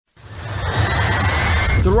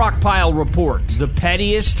The Rockpile Report, the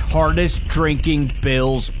pettiest, hardest drinking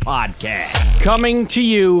Bills podcast. Coming to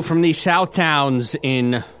you from the South Towns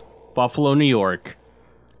in Buffalo, New York.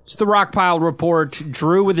 It's the Rockpile Report.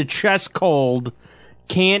 Drew with a chest cold.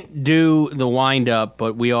 Can't do the wind-up,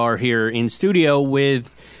 but we are here in studio with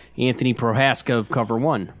Anthony Prohaska of Cover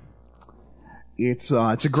One. It's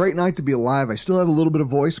a great night to be alive. I still have a little bit of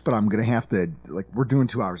voice, but I'm going to have to, we're doing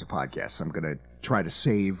 2 hours of podcasts. So I'm going to try to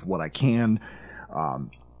save what I can.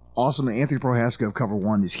 Awesome. Anthony Prohaska of Cover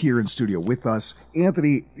One is here in studio with us.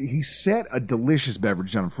 Anthony, he set a delicious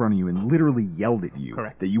beverage down in front of you and literally yelled at you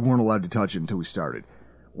that you weren't allowed to touch it until we started.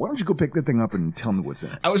 Why don't you go pick that thing up and tell me what's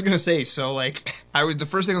in it? I was going to say, the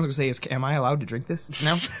first thing I was going to say is, am I allowed to drink this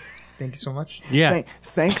now? Thank you so much. Yeah.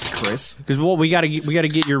 Thanks, Chris. Because we got to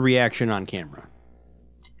get your reaction on camera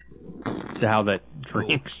to how that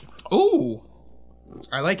drinks. Ooh.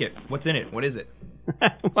 I like it. What's in it? What is it?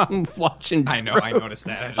 I'm watching. I know. I noticed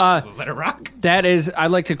that. I just let it rock. That is, I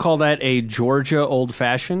like to call that a Georgia old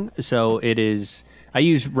fashioned. So it is. I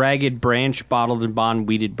use Ragged Branch bottled and bond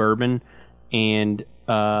wheated bourbon and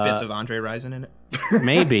bits of Andre Rison in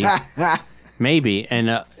it. Maybe,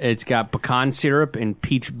 and it's got pecan syrup and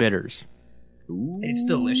peach bitters. Ooh. It's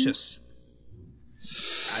delicious.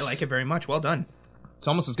 I like it very much. Well done. It's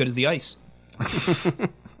almost as good as the ice.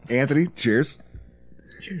 Anthony, cheers.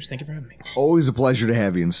 Cheers. Thank you for having me. Always a pleasure to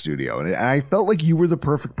have you in studio. And I felt like you were the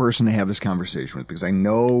perfect person to have this conversation with because I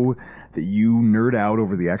know that you nerd out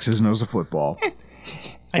over the X's and O's of football.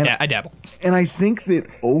 I dabble. And I think that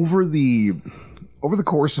over the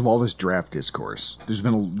course of all this draft discourse, there's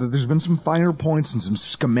been some finer points and some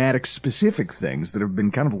schematic specific things that have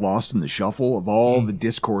been kind of lost in the shuffle of all the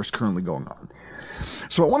discourse currently going on.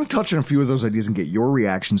 So I want to touch on a few of those ideas and get your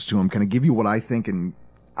reactions to them, kind of give you what I think, and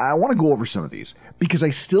I want to go over some of these because I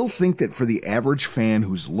still think that for the average fan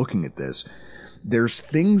who's looking at this, there's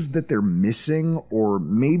things that they're missing, or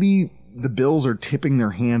maybe the Bills are tipping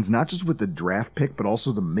their hands not just with the draft pick, but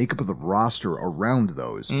also the makeup of the roster around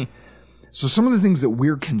those. So some of the things that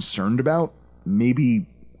we're concerned about maybe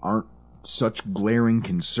aren't such glaring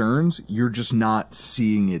concerns. You're just not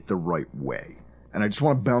seeing it the right way. And I just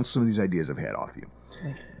want to bounce some of these ideas I've had off you.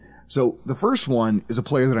 So the first one is a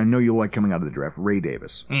player that I know you'll like coming out of the draft, Ray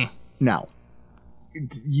Davis. Now,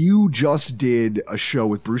 you just did a show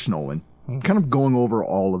with Bruce Nolan, kind of going over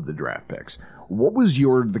all of the draft picks. What was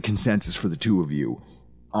the consensus for the two of you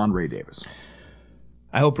on Ray Davis?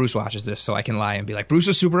 I hope Bruce watches this so I can lie and be like, Bruce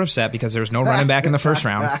was super upset because there was no running back in the first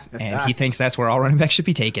round, and he thinks that's where all running backs should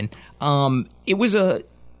be taken. Bruce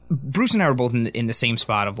and I were both in the same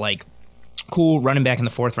spot of like, cool, running back in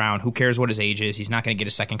the 4th round. Who cares what his age is? He's not going to get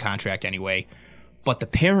a second contract anyway. But the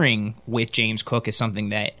pairing with James Cook is something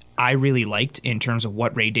that I really liked in terms of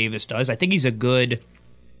what Ray Davis does. I think he's a good,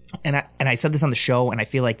 and I said this on the show, and I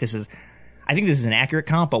feel like this is an accurate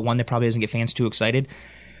comp, but one that probably doesn't get fans too excited.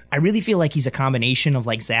 I really feel like he's a combination of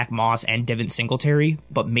like Zach Moss and Devin Singletary,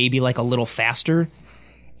 but maybe like a little faster.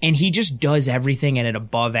 And he just does everything at an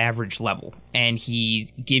above average level. And he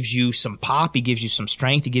gives you some pop, he gives you some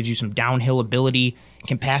strength, he gives you some downhill ability,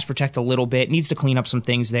 can pass protect a little bit, needs to clean up some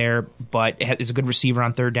things there, but is a good receiver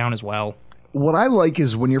on 3rd down as well. What I like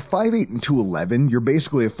is when you're 5'8" and 211, you're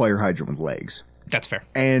basically a fire hydrant with legs. That's fair.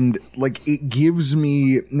 And like it gives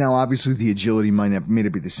me, now obviously the agility may not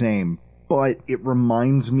be the same, but it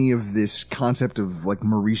reminds me of this concept of like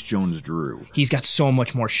Maurice Jones-Drew. He's got so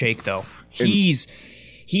much more shake though.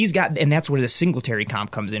 He's got, and that's where the Singletary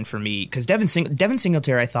comp comes in for me, because Devin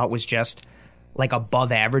Singletary I thought was just like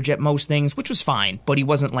above average at most things, which was fine, but he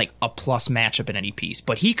wasn't like a plus matchup in any piece.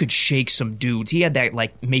 But he could shake some dudes. He had that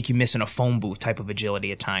like make you miss in a phone booth type of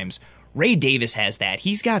agility at times. Ray Davis has that.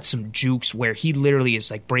 He's got some jukes where he literally is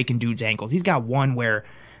like breaking dudes' ankles. He's got one where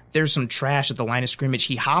there's some trash at the line of scrimmage.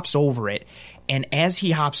 He hops over it. And as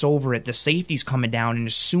he hops over it, the safety's coming down. And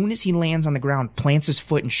as soon as he lands on the ground, plants his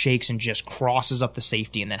foot and shakes and just crosses up the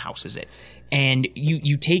safety and then houses it. And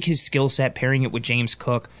you take his skill set, pairing it with James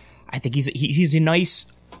Cook. I think he's a nice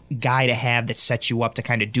guy to have that sets you up to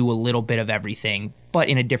kind of do a little bit of everything, but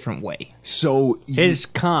in a different way. So his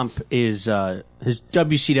comp is his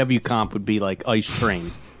WCW comp would be like Ice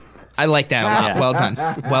Train. I like that a lot. Well done.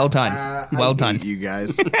 Well done. Well done. You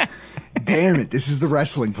guys. Damn it! This is the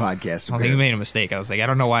wrestling podcast. I think you made a mistake. I was like, I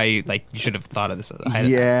don't know why you should have thought of this.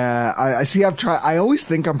 I see. I've tried. I always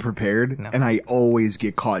think I'm prepared, and I always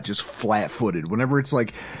get caught just flat-footed. Whenever it's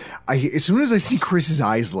like, as soon as I see Chris's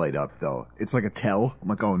eyes light up, though, it's like a tell. I'm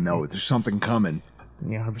like, oh no, there's something coming.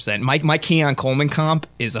 Yeah, 100%. My Keon Coleman comp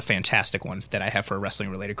is a fantastic one that I have for wrestling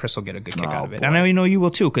related. Chris will get a good kick out of it. Boy. And I know you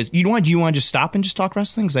will too, because you want to just stop and just talk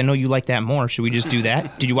wrestling? Because I know you like that more. Should we just do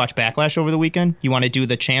that? Did you watch Backlash over the weekend? You want to do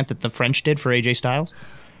the chant that the French did for AJ Styles?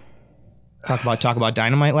 Talk about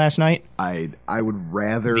Dynamite last night? I would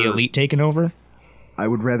rather... The Elite taking over? I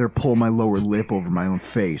would rather pull my lower lip over my own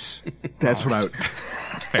face. That's what I would...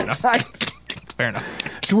 Fair enough. Fair enough.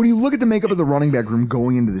 So when you look at the makeup of the running back room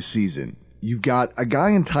going into the season, you've got a guy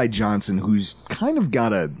in Ty Johnson who's kind of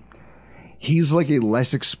got he's like a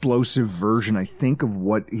less explosive version, I think, of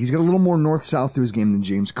what... He's got a little more north-south to his game than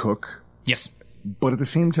James Cook. Yes. But at the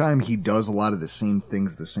same time, he does a lot of the same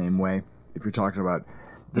things the same way. If you're talking about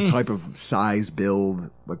the type of size, build,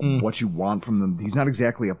 like what you want from them. He's not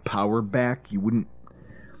exactly a power back. You wouldn't...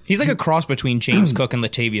 He's like a cross between James Cook and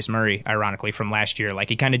Latavius Murray, ironically, from last year. Like,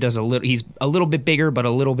 he kind of does he's a little bit bigger, but a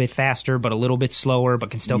little bit faster, but a little bit slower, but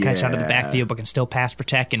can still catch out of the backfield, but can still pass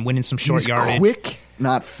protect and win in some short yardage. Quick,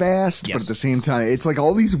 not fast, but at the same time, it's like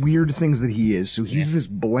all these weird things that he is. So he's this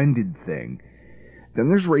blended thing. Then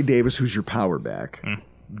there's Ray Davis, who's your power back,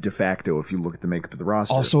 de facto, if you look at the makeup of the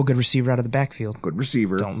roster. Also a good receiver out of the backfield. Good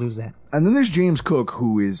receiver. Don't lose that. And then there's James Cook,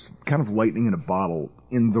 who is kind of lightning in a bottle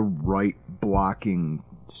in the right blocking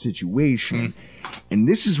situation. And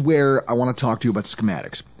this is where I want to talk to you about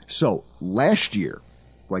schematics. So last year,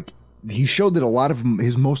 like, he showed that a lot of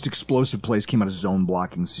his most explosive plays came out of zone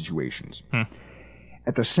blocking situations.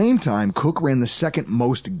 At the same time, Cook ran the second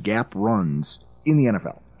most gap runs in the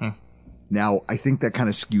NFL. Now, I think that kind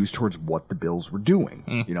of skews towards what the Bills were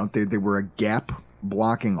doing. You know, they were a gap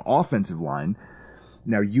blocking offensive line.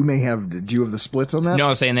 Now, you may have... Do you have the splits on that? No, I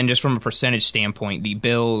was saying, then just from a percentage standpoint, the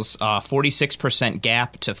Bills, 46%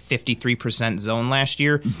 gap to 53% zone last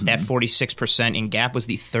year. That 46% in gap was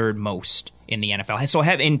the third most in the NFL. So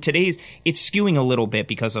in today's... It's skewing a little bit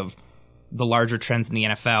because of the larger trends in the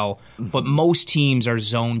NFL, but most teams are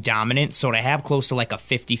zone dominant. So to have close to like a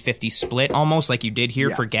 50-50 split, almost like you did here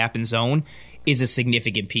for gap and zone, is a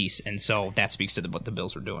significant piece, and so that speaks to what the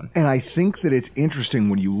Bills were doing. And I think that it's interesting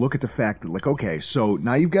when you look at the fact that, like, okay, so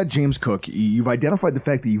now you've got James Cook, you've identified the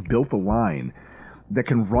fact that you've built a line that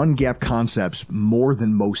can run gap concepts more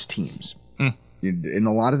than most teams. And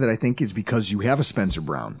a lot of that, I think, is because you have a Spencer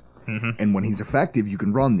Brown, and when he's effective, you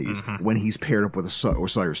can run these when he's paired up with a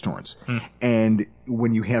Cyrus Torrence. And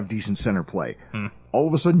when you have decent center play, all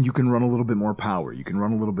of a sudden you can run a little bit more power. You can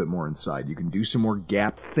run a little bit more inside. You can do some more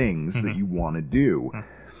gap things that you want to do.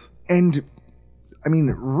 And, I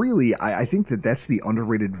mean, really, I think that that's the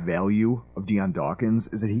underrated value of Deion Dawkins,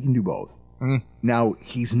 is that he can do both. Now,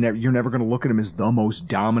 you're never going to look at him as the most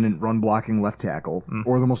dominant run-blocking left tackle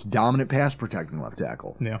or the most dominant pass-protecting left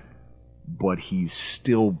tackle. Yeah. But he's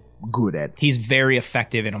still good at... He's very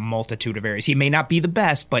effective in a multitude of areas. He may not be the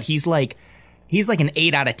best, but he's like an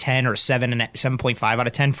 8 out of 10 or 7.5 out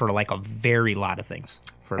of 10 for like a very lot of things.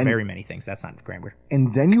 Very many things. That's not grammar.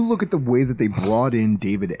 And then you look at the way that they brought in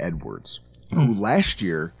David Edwards, who last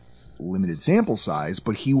year, limited sample size,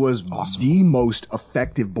 but he was the most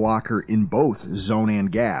effective blocker in both zone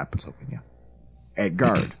and gap at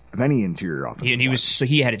guard of any interior offensive line.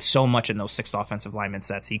 He had it so much in those 6 offensive lineman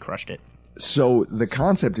sets. He crushed it. So the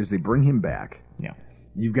concept is they bring him back. Yeah.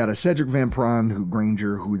 You've got a Cedric Van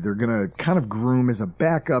Granger, who they're going to kind of groom as a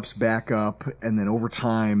backup's backup, and then over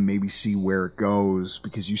time maybe see where it goes,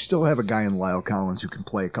 because you still have a guy in Lyle Collins who can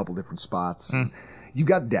play a couple different spots. You've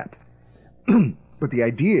got depth. But the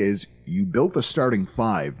idea is you built a starting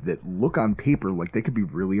 5 that look on paper like they could be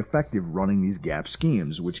really effective running these gap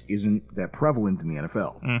schemes, which isn't that prevalent in the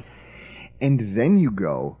NFL. And then you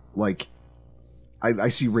go, like, I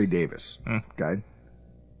see Ray Davis, okay,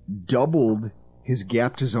 doubled his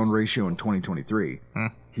gap to zone ratio in 2023.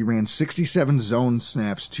 He ran 67 zone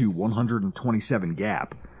snaps to 127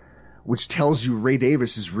 gap, which tells you Ray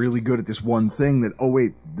Davis is really good at this one thing that, oh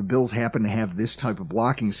wait, the Bills happen to have this type of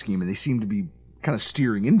blocking scheme, and they seem to be kind of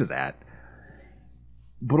steering into that.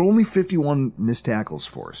 But only 51 missed tackles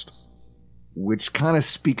forced, which kind of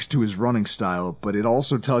speaks to his running style, but it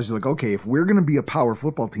also tells you, like, okay, if we're going to be a power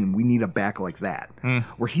football team, we need a back like that,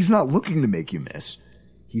 where he's not looking to make you miss.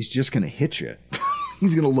 He's just going to hit you.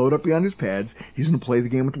 He's going to load up behind his pads. He's going to play the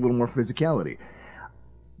game with a little more physicality.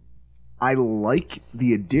 I like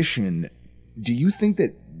the addition. Do you think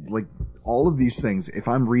that, like, all of these things, if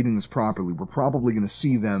I'm reading this properly, we're probably going to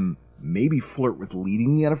see them maybe flirt with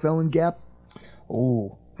leading the NFL in gap?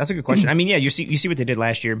 Oh, that's a good question. I mean, yeah, you see what they did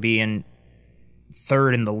last year, being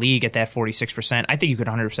third in the league at that 46%. I think you could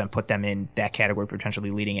 100% put them in that category, potentially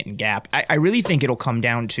leading it in gap. I really think it'll come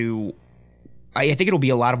down to... I think it'll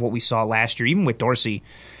be a lot of what we saw last year, even with Dorsey,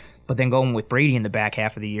 but then going with Brady in the back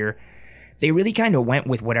half of the year. they really kind of went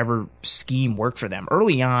with whatever scheme worked for them.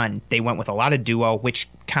 Early on, they went with a lot of duo, which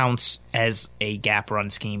counts as a gap run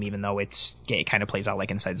scheme, even though it kind of plays out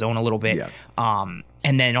like inside zone a little bit. Yeah.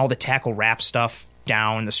 And then all the tackle wrap stuff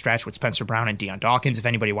down the stretch with Spencer Brown and Deion Dawkins. If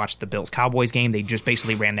anybody watched the Bills-Cowboys game, they just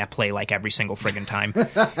basically ran that play like every single friggin' time.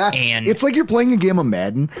 And it's like you're playing a game of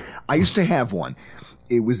Madden. I used to have one.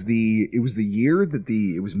 It was the year that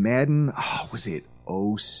it was Madden. Oh, was it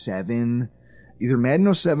 07? Either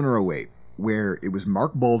Madden 07 or 08, where it was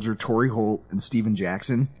Mark Bulger, Torrey Holt, and Steven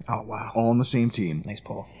Jackson. Oh, wow. All on the same team. Nice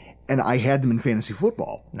pull. And I had them in fantasy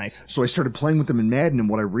football. Nice. So I started playing with them in Madden, and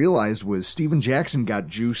what I realized was Steven Jackson got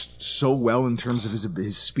juiced so well in terms of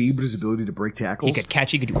his speed, but his ability to break tackles. He could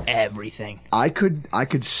catch, he could do everything. I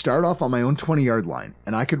could start off on my own 20-yard line,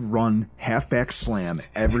 and I could run halfback slam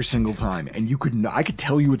every single time, and I could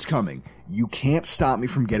tell you it's coming. You can't stop me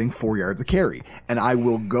from getting 4 yards of carry. And I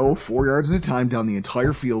will go 4 yards at a time down the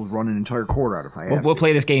entire field, run an entire quarter out if I have We'll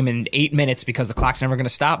play this game in 8 minutes because the clock's never going to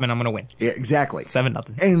stop and I'm going to win. Yeah, exactly.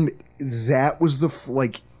 7-0. And that was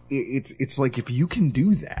it's like if you can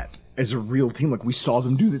do that as a real team, like we saw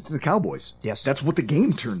them do that to the Cowboys. Yes. That's what the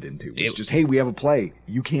game turned into. It's just, hey, we have a play.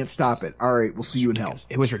 You can't stop it. All right, we'll see you in hell.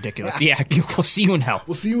 It was ridiculous. Yeah, we'll see you in hell.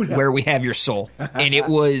 We'll see you in hell. Where we have your soul. And it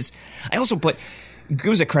was, I also put, it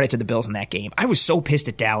was a credit to the Bills in that game. I was so pissed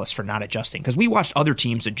at Dallas for not adjusting because we watched other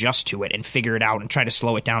teams adjust to it and figure it out and try to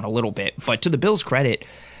slow it down a little bit. But to the Bills' credit,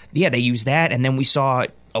 yeah, they used that, and then we saw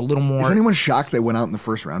a little more. Is anyone shocked they went out in the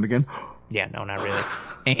first round again? Yeah, no, not really.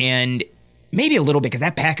 And maybe a little bit because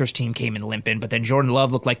that Packers team came in limping, but then Jordan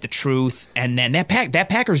Love looked like the truth. And then that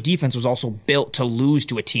Packers defense was also built to lose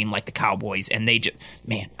to a team like the Cowboys, and they just,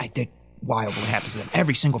 man, I think wild what happens to them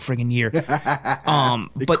every single friggin' year.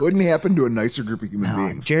 It couldn't happen to a nicer group of human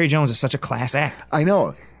beings. Jerry Jones is such a class act. I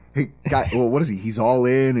know. Hey, guy, well, what is he? He's all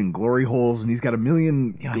in and glory holes, and he's got a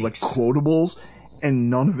million like quotables,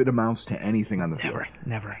 and none of it amounts to anything on the field.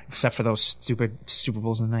 Never. Except for those stupid Super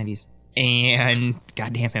Bowls in the 90s. And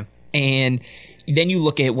goddamn him. And then you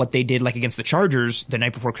look at what they did like against the Chargers the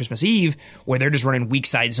night before Christmas Eve, where they're just running weak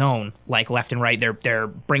side zone, like left and right. They're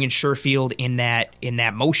bringing Sherfield in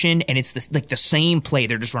that motion, and it's like the same play.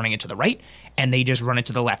 They're just running it to the right, and they just run it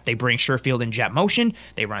to the left. They bring Sherfield in jet motion.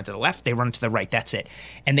 They run it to the left. They run it to the right. That's it.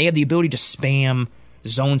 And they have the ability to spam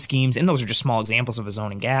zone schemes, and those are just small examples of a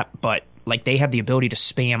zone and gap, but like they have the ability to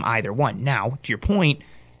spam either one. Now, to your point,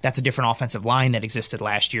 that's a different offensive line that existed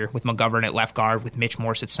last year with McGovern at left guard, with Mitch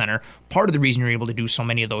Morse at center. Part of the reason you're able to do so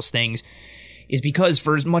many of those things is because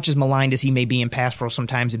for as much as maligned as he may be in pass pro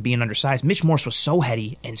sometimes and being undersized, Mitch Morse was so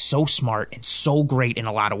heady and so smart and so great in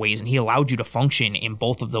a lot of ways, and he allowed you to function in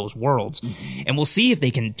both of those worlds. Mm-hmm. And we'll see if they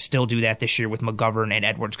can still do that this year with McGovern and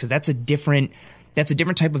Edwards, because that's a different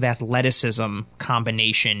type of athleticism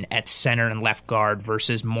combination at center and left guard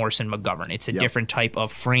versus Morse and McGovern. It's a different type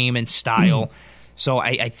of frame and style. So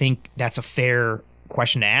I think that's a fair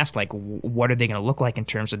question to ask. Like, what are they going to look like in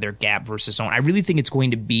terms of their gap versus zone? I really think it's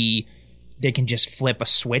going to be they can just flip a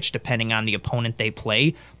switch depending on the opponent they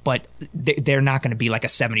play, but they're not going to be like a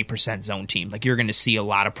 70% zone team. Like, you're going to see a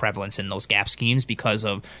lot of prevalence in those gap schemes because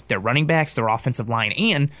of their running backs, their offensive line,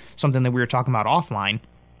 and something that we were talking about offline,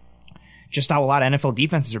 just how a lot of NFL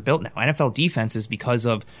defenses are built now. NFL defenses, because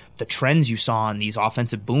of the trends you saw in these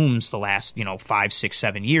offensive booms the last 5, 6,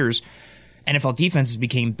 7 years, NFL defenses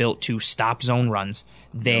became built to stop zone runs.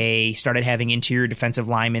 They started having interior defensive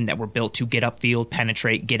linemen that were built to get upfield,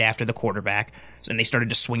 penetrate, get after the quarterback. And they started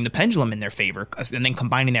to swing the pendulum in their favor. And then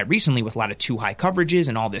combining that recently with a lot of too high coverages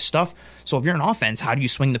and all this stuff. So if you're an offense, how do you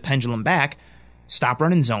swing the pendulum back? Stop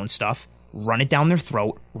running zone stuff. Run it down their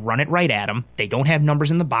throat, run it right at them. They don't have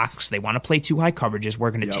numbers in the box. They want to play too high coverages. We're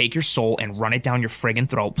going to take your soul and run it down your friggin'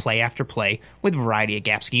 throat play after play with a variety of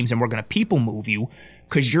gap schemes, and we're going to people move you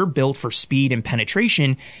because you're built for speed and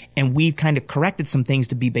penetration, and we've kind of corrected some things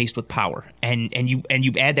to be based with power. And you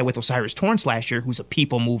add that with Osiris Torrance last year, who's a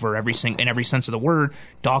people mover in every sense of the word.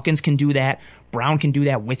 Dawkins can do that. Brown can do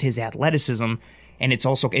that with his athleticism. And it's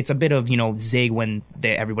a bit of, zig when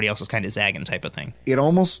everybody else is kind of zagging type of thing. It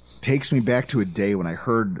almost takes me back to a day when I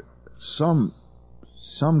heard some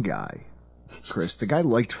guy, Chris, the guy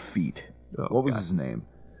liked feet. What was his name?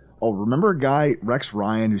 Oh, remember a guy, Rex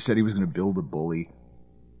Ryan, who said he was going to build a bully?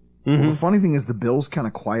 Mm-hmm. Well, the funny thing is the Bills kind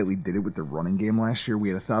of quietly did it with their running game last year. We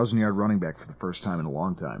had a 1,000-yard running back for the first time in a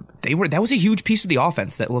long time. That was a huge piece of the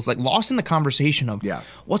offense that was like lost in the conversation of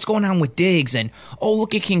what's going on with Diggs and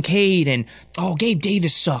look at Kincaid and Gabe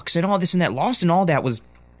Davis sucks and all this and that. Lost in all that was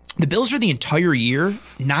The Bills are the entire year,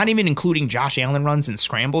 not even including Josh Allen runs and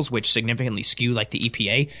scrambles, which significantly skew like the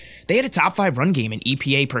EPA. They had a top 5 run game in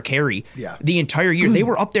EPA per carry the entire year. They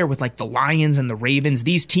were up there with like the Lions and the Ravens,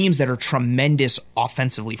 these teams that are tremendous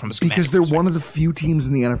offensively from a schematic because they're one of the few teams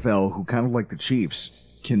in the NFL who, kind of like the Chiefs,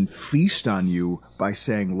 can feast on you by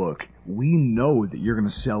saying, look, we know that you're going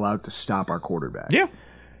to sell out to stop our quarterback. Yeah.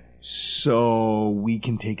 So we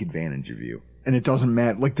can take advantage of you. And it doesn't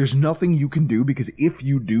matter. Like, there's nothing you can do, because if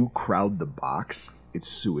you do crowd the box, it's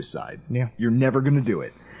suicide. Yeah. You're never going to do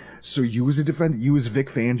it. So you as a defender, you as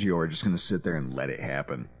Vic Fangio are just going to sit there and let it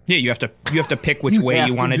happen. Yeah, you have to pick which way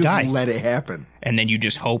you want to die. Let it happen. And then you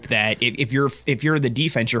just hope that if you're the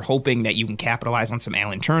defense, you're hoping that you can capitalize on some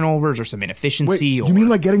Allen turnovers or some inefficiency. Wait, you mean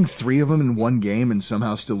like getting 3 of them in one game and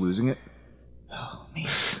somehow still losing it? Oh, man.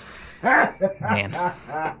 Man.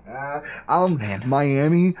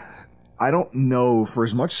 Miami, I don't know, for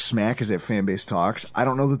as much smack as that fan base talks, I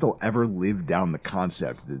don't know that they'll ever live down the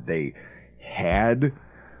concept that they had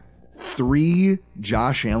 3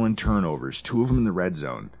 Josh Allen turnovers, 2 of them in the red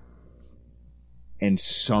zone, and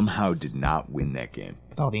somehow did not win that game.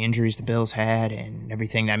 With all the injuries the Bills had and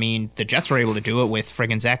everything, I mean, the Jets were able to do it with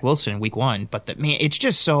friggin' Zach Wilson in week 1, but it's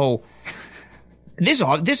just so... This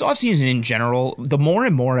offseason in general, the more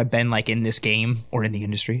and more I've been like in this game, or in the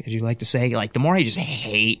industry, as you like to say, like the more I just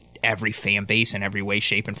hate every fan base in every way,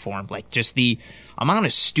 shape, and form. Like just the amount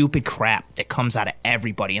of stupid crap that comes out of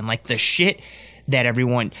everybody, and like the shit that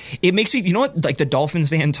everyone, it makes me, you know what, like the Dolphins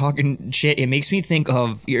fan talking shit, it makes me think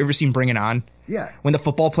of, you ever seen Bring It On? Yeah. When the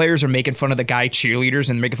football players are making fun of the guy cheerleaders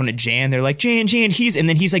and making fun of Jan, they're like, Jan, and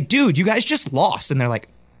then he's like, dude, you guys just lost. And they're like,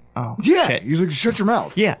 oh, yeah. shit. He's like, shut your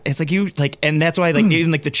mouth. Yeah. It's like you, like, and that's why, like,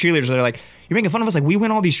 even like the cheerleaders are like, you're making fun of us. Like, we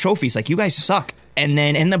win all these trophies. Like, you guys suck. And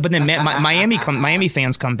then Miami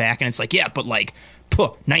fans come back and it's like, yeah, but like,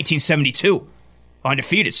 1972.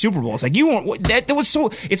 Undefeated Super Bowl. It's like, you won't, that was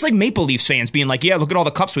so, it's like Maple Leafs fans being like, yeah, look at all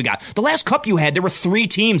the cups we got. The last cup you had, there were 3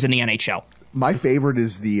 teams in the NHL. My favorite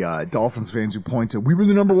is the Dolphins fans who point to, we were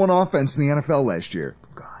the number 1 offense in the NFL last year.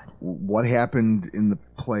 God. What happened in the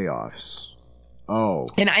playoffs? Oh.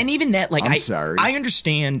 And even that, like, I'm sorry. I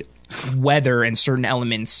understand weather and certain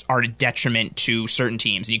elements are a detriment to certain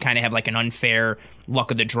teams, and you kind of have like an unfair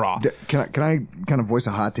luck of the draw. Can I kind of voice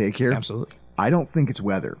a hot take here? Absolutely. I don't think it's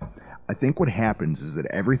weather. I think what happens is that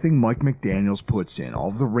everything Mike McDaniels puts in, all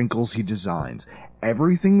of the wrinkles he designs,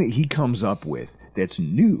 everything that he comes up with that's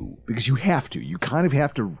new, because you have to. You kind of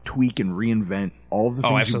have to tweak and reinvent all of the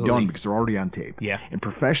things you've done because they're already on tape. Yeah. And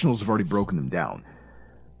professionals have already broken them down.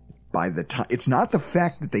 By the time, it's not the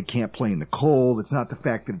fact that they can't play in the cold. It's not the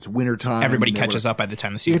fact that it's wintertime. Everybody catches up by the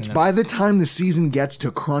time the season It's by the time the season gets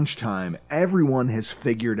to crunch time, everyone has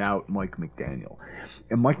figured out Mike McDaniel.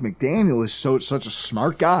 And Mike McDaniel is such a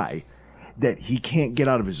smart guy that he can't get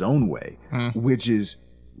out of his own way, which is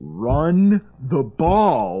run the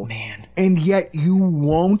ball. Man. And yet you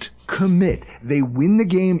won't commit. They win the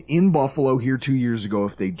game in Buffalo here 2 years ago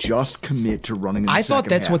if they just commit to running in the I thought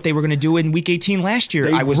that's half. What they were going to do in Week 18 last year.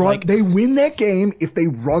 They win that game if they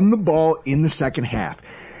run the ball in the second half.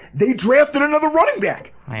 They drafted another running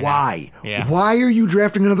back. Why? Yeah. Why are you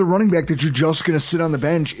drafting another running back that you're just going to sit on the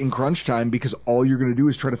bench in crunch time because all you're going to do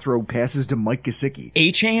is try to throw passes to Mike Gesicki?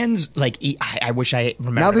 H-hands, like, I wish I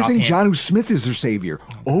remember. Now they think Jonnu Smith is their savior.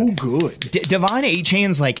 Oh, good. Devon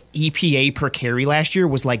H-hands, like, EPA per carry last year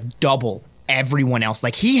was like double everyone else.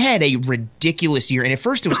 Like, he had a ridiculous year, and at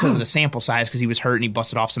first it was because of the sample size, because he was hurt and he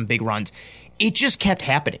busted off some big runs. It just kept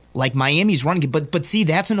happening. Like, Miami's running, but see,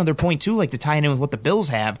 that's another point too, like, to tie in with what the Bills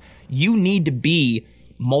have. You need to be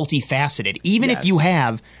multifaceted. Even if you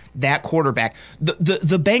have that quarterback.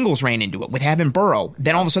 The Bengals ran into it with having Burrow.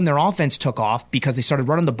 Then all of a sudden their offense took off because they started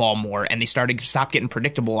running the ball more and they stopped getting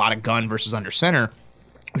predictable out of gun versus under center,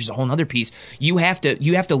 which is a whole other piece. You have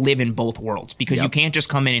to live in both worlds because you can't just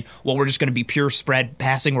come in and, well, we're just going to be pure spread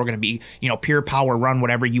passing. We're going to be, pure power run,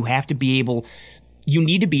 whatever. You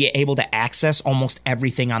need to be able to access almost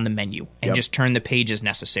everything on the menu and just turn the page as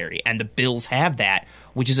necessary. And the Bills have that,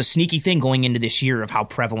 which is a sneaky thing going into this year of how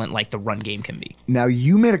prevalent like the run game can be. Now,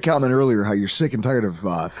 you made a comment earlier how you're sick and tired of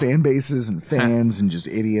fan bases and fans and just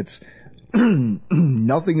idiots.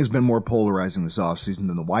 Nothing has been more polarizing this offseason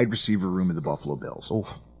than the wide receiver room of the Buffalo Bills.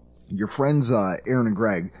 Oof. Your friends, Aaron and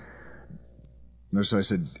Greg. So I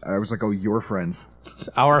was like, oh, your friends.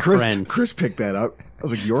 Friends. Chris picked that up. I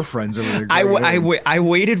was like, your friends over there. I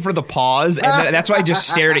waited for the pause, and that's why I just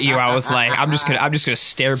stared at you. I was like, I'm just gonna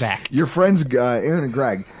stare back. Your friends, Aaron and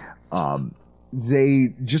Greg,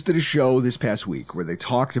 they just did a show this past week where they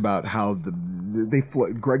talked about how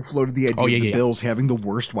Greg floated the idea of the Bills having the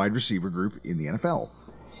worst wide receiver group in the NFL,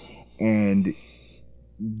 and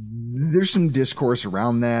there's some discourse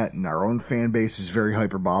around that, and our own fan base is very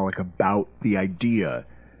hyperbolic about the idea.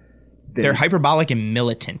 They're hyperbolic and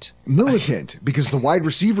militant. Militant, because the wide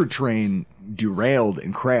receiver train derailed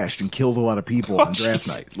and crashed and killed a lot of people on draft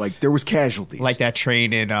night. Like, there was casualties. Like that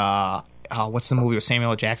train in, what's the movie with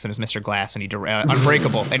Samuel L. Jackson as Mr. Glass, and he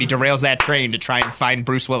Unbreakable, and he derails that train to try and find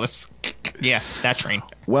Bruce Willis. Yeah, that train.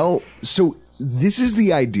 Well, so this is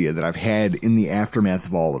the idea that I've had in the aftermath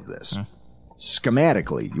of all of this.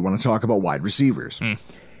 Schematically, you want to talk about wide receivers.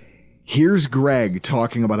 Here's Greg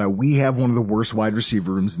talking about how we have one of the worst wide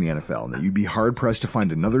receiver rooms in the NFL, and that you'd be hard-pressed to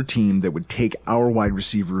find another team that would take our wide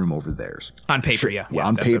receiver room over theirs. On paper, yeah. Well,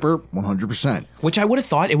 on paper, 100%. Which I would have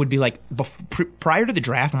thought it would be like, prior to the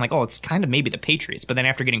draft, I'm like, oh, it's kind of maybe the Patriots. But then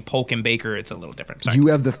after getting Polk and Baker, it's a little different. Sorry. You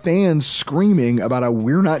have the fans screaming about how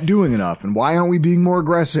we're not doing enough, and why aren't we being more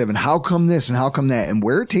aggressive, and how come this, and how come that. And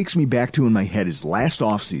where it takes me back to in my head is last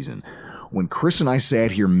offseason, when Chris and I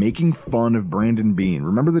sat here making fun of Brandon Beane.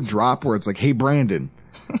 Remember the drop where it's like, hey, Brandon.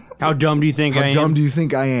 How dumb do you think I am? How dumb do you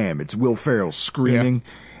think I am? It's Will Ferrell screaming.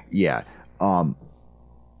 Yeah. When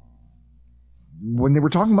they were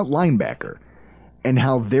talking about linebacker and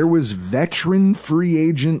how there was veteran free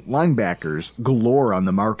agent linebackers galore on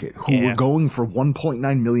the market who were going for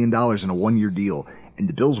 $1.9 million in a one-year deal, and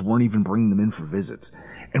the Bills weren't even bringing them in for visits.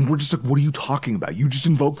 And we're just like, what are you talking about? You just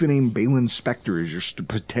invoked the name Balin Spector as your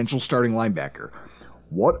potential starting linebacker.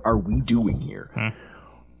 What are we doing here?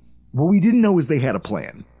 What we didn't know is they had a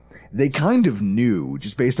plan. They kind of knew,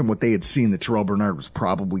 just based on what they had seen, that Terrell Bernard was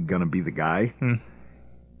probably going to be the guy.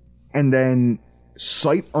 And then,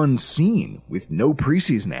 sight unseen, with no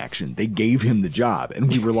preseason action, they gave him the job. And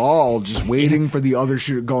we were all just waiting for the other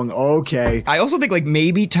shit going, okay. I also think like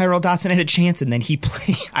maybe Tyrell Dotson had a chance, and then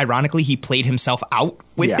ironically, he played himself out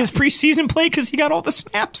with his preseason play because he got all the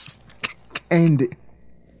snaps. And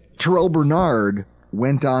Terrell Bernard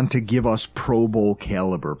went on to give us Pro Bowl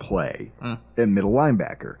caliber play at middle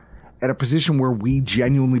linebacker at a position where we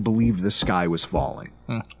genuinely believed the sky was falling.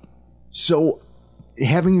 So,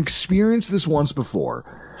 having experienced this once before.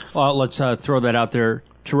 Well, let's throw that out there.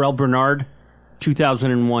 Terrell Bernard,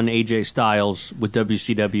 2001 AJ Styles with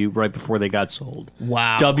WCW right before they got sold.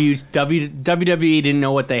 Wow. WWE didn't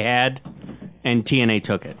know what they had, and TNA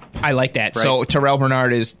took it. I like that. Right? So Terrell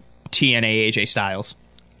Bernard is TNA AJ Styles.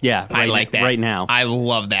 Yeah, I like that. Right now. I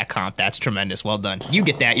love that comp. That's tremendous. Well done. You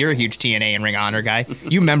get that. You're a huge TNA and Ring of Honor guy.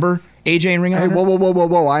 You remember AJ and Ring of Honor? Hey,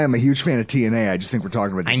 whoa. I am a huge fan of TNA. I just think we're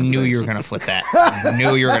talking about different things. You were going to flip that. I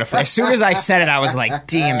knew you were going to flip. As soon as I said it, I was like,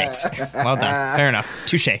 damn it. Well done. Fair enough.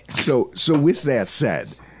 Touche. So with that said,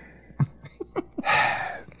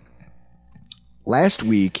 last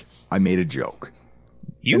week I made a joke.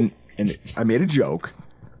 And I made a joke.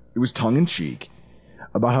 It was tongue-in-cheek.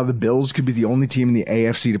 About how the Bills could be the only team in the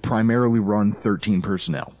AFC to primarily run 13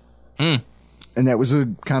 personnel. And that was a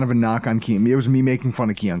kind of a knock on Keon. It was me making fun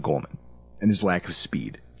of Keon Coleman and his lack of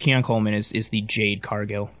speed. Keon Coleman is the Jade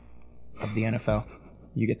Cargill of the NFL.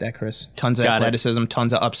 You get that, Chris? Tons of athleticism,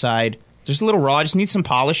 tons of upside. Just a little raw, just needs some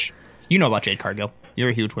polish. You know about Jade Cargill. You're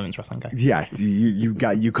a huge women's wrestling guy. Yeah,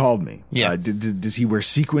 you called me. Yeah. Does he wear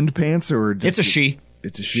sequined pants or? It's a she.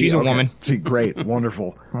 It's a she. She's a woman. See, great,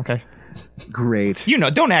 wonderful. Okay. Great. You know,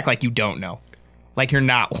 don't act like you don't know. Like you're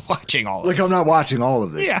not watching all of this. Like I'm not watching all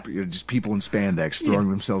of this. Yeah. Just people in spandex throwing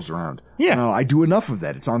themselves around. Yeah. No, I do enough of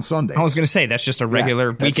that. It's on Sunday. I was going to say, that's just a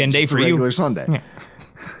regular weekend day for you. Regular Sunday. Yeah.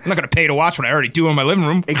 I'm not going to pay to watch what I already do in my living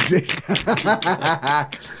room. Exactly.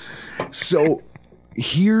 So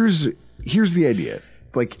here's the idea.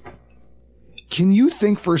 Like, can you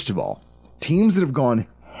think, first of all, teams that have gone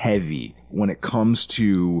heavy when it comes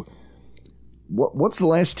to what's the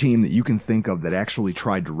last team that you can think of that actually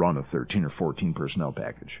tried to run a 13 or 14 personnel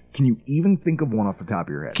package? Can you even think of one off the top of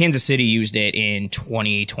your head? Kansas City used it in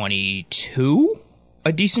 2022,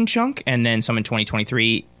 a decent chunk, and then some in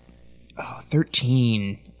 2023.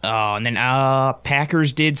 13. And then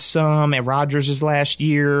Packers did some at Rodgers' last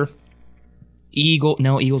year. Eagles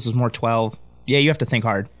is more 12. Yeah, you have to think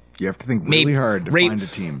hard. You have to think really hard to find a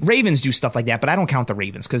team. Ravens do stuff like that, but I don't count the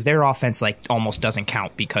Ravens because their offense almost doesn't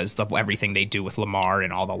count because of everything they do with Lamar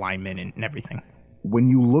and all the linemen and everything. When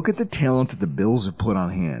you look at the talent that the Bills have put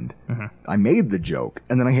on hand, I made the joke,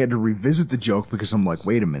 and then I had to revisit the joke because I'm like,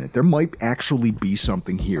 wait a minute, there might actually be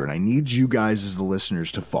something here, and I need you guys as the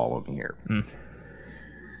listeners to follow me here.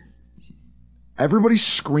 Everybody's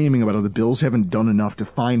screaming about how the Bills haven't done enough to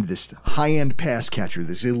find this high-end pass catcher,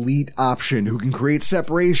 this elite option who can create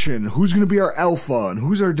separation, who's going to be our alpha, and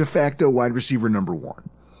who's our de facto wide receiver number one.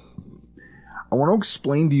 I want to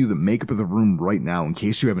explain to you the makeup of the room right now in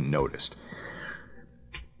case you haven't noticed.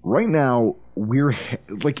 Right now, we're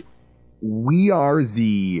we are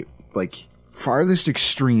the farthest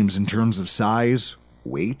extremes in terms of size,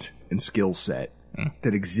 weight, and skill set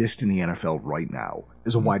that exist in the NFL right now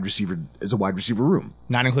as a wide receiver room.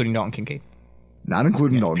 Not including Dalton Kincaid. Not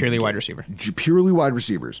including Dalton. Purely Kincaid. wide receiver. Purely wide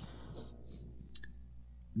receivers.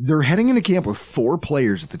 They're heading into camp with 4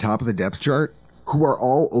 players at the top of the depth chart who are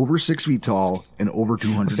all over 6 feet tall and over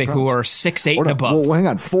 200 Say pounds. who are 6'8" and above. Well, hang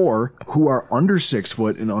on. 4 who are under 6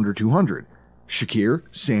 foot and under 200. Shakir,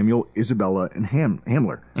 Samuel, Isabella, and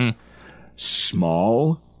Hamler.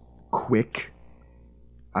 Small, quick.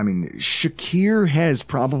 I mean, Shakir has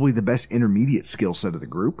probably the best intermediate skill set of the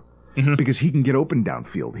group because he can get open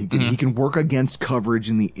downfield. He can work against coverage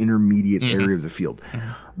in the intermediate area of the field.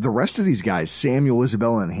 The rest of these guys, Samuel,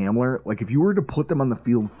 Isabella, and Hamler, like if you were to put them on the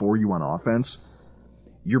field for you on offense,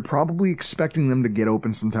 you're probably expecting them to get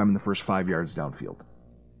open sometime in the first 5 yards downfield.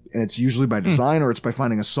 And it's usually by design or it's by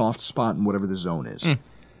finding a soft spot in whatever the zone is.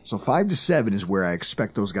 So 5 to 7 is where I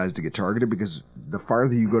expect those guys to get targeted because the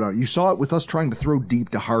farther you go down, you saw it with us trying to throw deep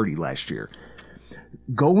to Hardy last year.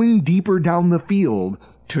 Going deeper down the field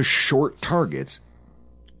to short targets,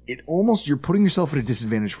 you're putting yourself at a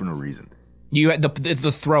disadvantage for no reason.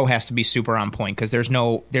 The throw has to be super on point because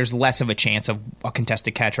there's less of a chance of a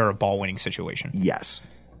contested catch or a ball winning situation. Yes.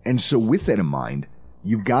 And so with that in mind,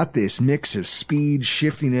 you've got this mix of speed,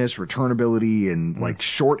 shiftiness, returnability, and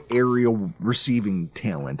short aerial receiving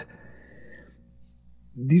talent.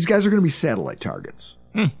 These guys are going to be satellite targets.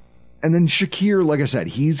 And then Shakir, like I said,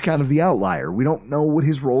 he's kind of the outlier. We don't know what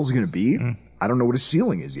his role is going to be. I don't know what his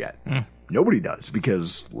ceiling is yet. Nobody does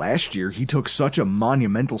because last year he took such a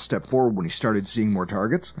monumental step forward when he started seeing more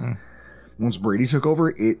targets. Once Brady took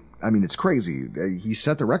over, it's crazy. He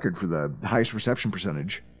set the record for the highest reception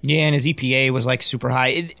percentage. Yeah, and his EPA was super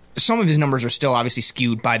high. Some of his numbers are still obviously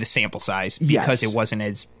skewed by the sample size because it wasn't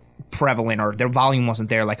as prevalent or their volume wasn't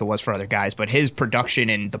there like it was for other guys. But his production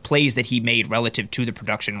and the plays that he made relative to the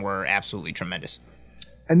production were absolutely tremendous.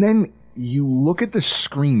 And then you look at the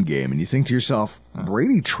screen game and you think to yourself,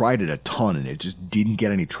 Brady tried it a ton and it just didn't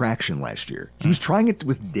get any traction last year. He was trying it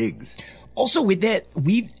with Diggs. Also, with that,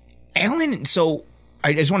 Allen, so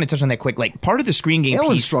I just want to touch on that quick. Part of the screen game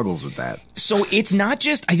Allen piece struggles with that. So it's not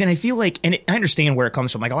just, I feel like, and I understand where it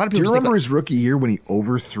comes from. A lot of people Do you remember his rookie year when he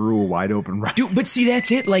overthrew a wide open route? Dude, but see,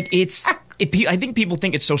 that's it. I think people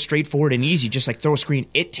think it's so straightforward and easy, just throw a screen.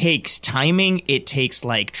 It takes timing. It takes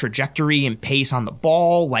trajectory and pace on the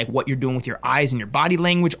ball, what you're doing with your eyes and your body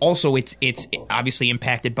language. Also, it's obviously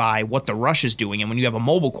impacted by what the rush is doing. And when you have a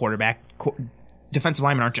mobile quarterback, defensive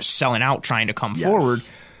linemen aren't just selling out trying to come forward.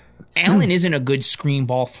 Allen isn't a good screen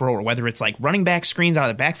ball thrower, whether it's running back screens out of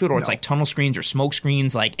the backfield or it's tunnel screens or smoke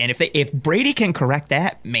screens. And if Brady can correct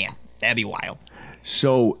that, man, that'd be wild.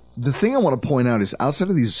 So the thing I want to point out is outside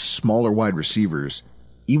of these smaller wide receivers,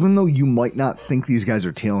 even though you might not think these guys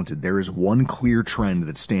are talented, there is one clear trend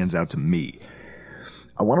that stands out to me.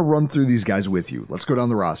 I want to run through these guys with you. Let's go down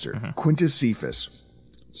the roster. Quintus Cephas,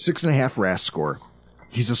 6.5 RAS score.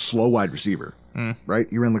 He's a slow wide receiver. Right?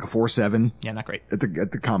 He ran a 4.7. Yeah, not great. At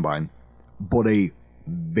the combine. But a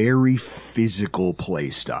very physical play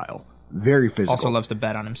style. Very physical. Also loves to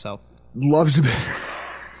bet on himself. Loves to bet.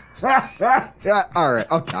 All right,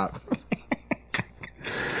 up top.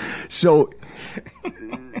 So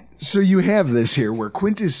you have this here where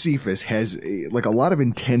Quintus Cephas has a lot of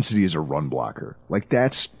intensity as a run blocker.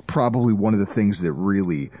 That's probably one of the things that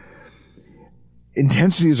really...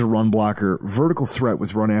 Intensity as a run blocker, vertical threat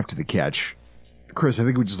with run after the catch. Chris, I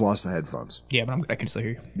think we just lost the headphones. Yeah, but I'm good. I can still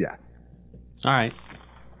hear you. Yeah. All right.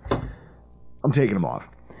 I'm taking them off.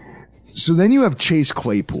 So then you have Chase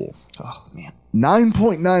Claypool. Oh, man.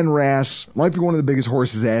 9.9 RAS. Might be one of the biggest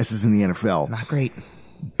horse's asses in the NFL. Not great.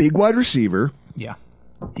 Big wide receiver. Yeah.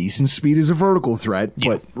 Decent speed as a vertical threat,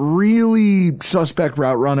 but really suspect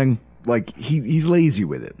route running. He's lazy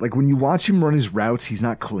with it. When you watch him run his routes, he's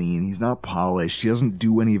not clean. He's not polished. He doesn't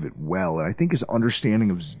do any of it well. And I think his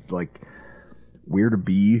understanding of, where to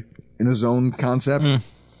be in a zone concept,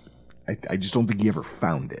 I just don't think he ever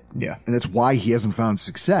found it. Yeah. And that's why he hasn't found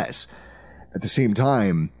success. At the same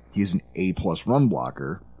time, he's an A-plus run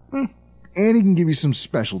blocker, and he can give you some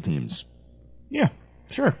special teams. Yeah,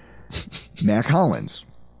 sure. Mac Hollins.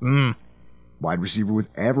 Wide receiver with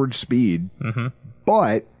average speed,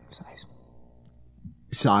 but...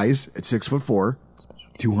 Size at 6'4",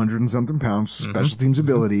 200 and something pounds, special teams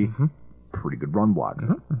ability, pretty good run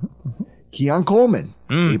blocker. Keon Coleman,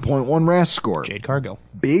 8.1 RAS score. Jade Cargill.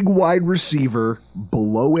 Big wide receiver,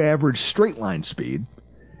 below average straight line speed.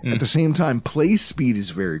 At the same time, play speed is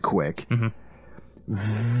very quick.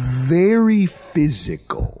 very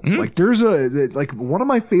physical. Like there's one of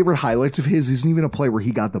my favorite highlights of his isn't even a play where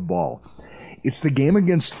he got the ball. It's the game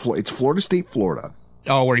against it's Florida State, Florida.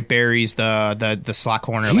 Oh, where he buries the slot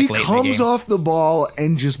corner. He like late comes in the game. off the ball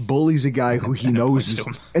and just bullies a guy who he knows is,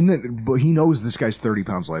 but he knows this guy's 30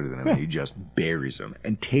 pounds lighter than him, and he just buries him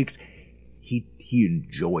and he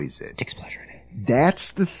enjoys it. Takes pleasure in it.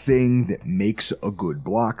 That's the thing that makes a good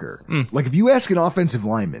blocker. Like if you ask an offensive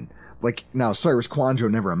lineman, like now Cyrus Kwanjo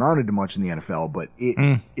never amounted to much in the NFL, but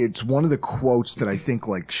it's one of the quotes that I think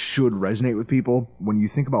like should resonate with people when you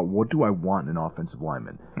think about what do I want in an offensive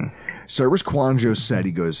lineman. Cyrus Kwanjo said,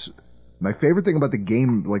 he goes, my favorite thing about the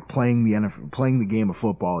game, like playing the game of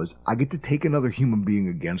football, is I get to take another human being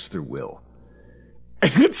against their will.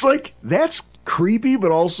 And it's like, that's creepy,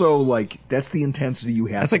 but also like that's the intensity you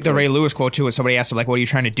have. That's like the Ray Lewis quote too, when somebody asked him like, what are you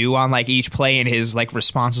trying to do on like each play, and his like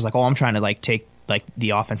response was like, oh, I'm trying to like take like the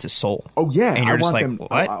offense's soul. Oh yeah, and you're just like, what?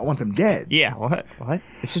 what? I want them dead. Yeah, what?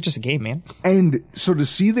 This is just a game, man. And so to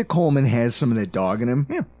see that Coleman has some of that dog in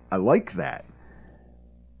him, I like that.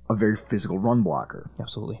 A very physical run blocker.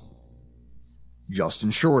 Absolutely.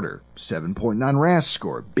 Justin Shorter, 7.9 RAS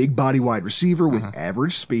score. Big body wide receiver with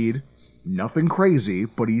average speed. Nothing crazy,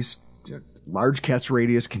 but he's large catch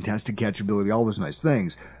radius, contested catch ability, all those nice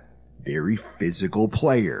things. Very physical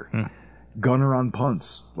player. Gunner on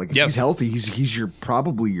punts. Like if he's healthy, he's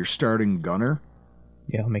probably your starting gunner.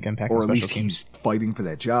 Yeah, he'll make impact. Or at least he's fighting for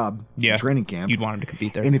that job in training camp. You'd want him to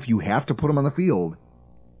compete there. And if you have to put him on the field,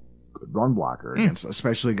 good run blocker,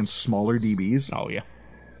 especially against smaller DBs. Oh, yeah.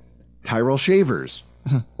 Tyrell Shavers,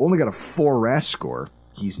 only got a 4 RAS score.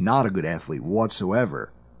 He's not a good athlete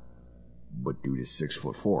whatsoever. But dude is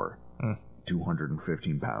 6'4",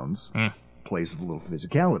 215 pounds, plays with a little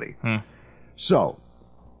physicality. So,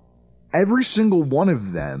 every single one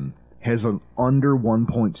of them has an under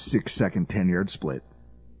 1.6 second 10-yard split.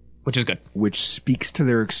 Which is good. Which speaks to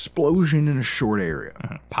their explosion in a short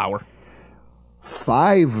area. Power.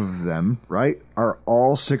 5 of them, right, are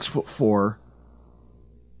all 6'4"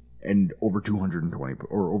 and over 220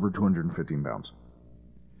 or over 215 pounds.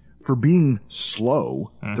 For being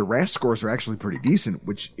slow, the RAS scores are actually pretty decent,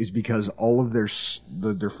 which is because all of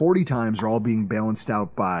their 40 times are all being balanced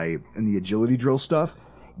out by, and the agility drill stuff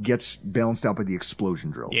gets balanced out by the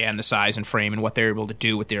explosion drill. Yeah, and the size and frame and what they're able to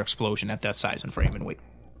do with their explosion at that size and frame and weight.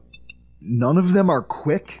 None of them are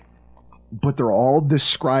quick, but they're all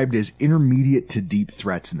described as intermediate to deep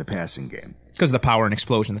threats in the passing game. Because of the power and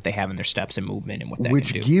explosion that they have in their steps and movement and what that can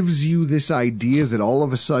do. Which gives you this idea that all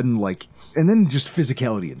of a sudden, like, and then just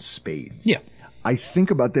physicality in spades. Yeah. I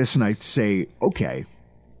think about this and I say, okay,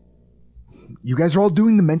 you guys are all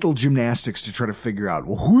doing the mental gymnastics to try to figure out,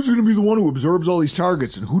 well, who's going to be the one who absorbs all these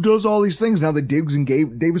targets and who does all these things now that Diggs and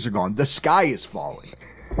Davis are gone? The sky is falling.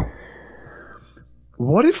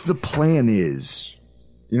 What if the plan is,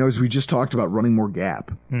 you know, as we just talked about running more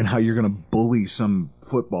gap and how you're going to bully some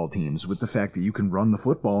football teams with the fact that you can run the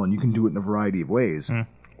football and you can do it in a variety of ways.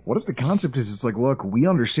 What if the concept is it's like, look, we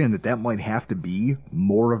understand that might have to be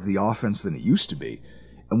more of the offense than it used to be.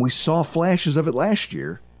 And we saw flashes of it last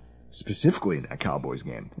year, specifically in that Cowboys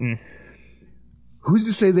game. Who's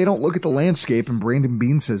to say they don't look at the landscape and Brandon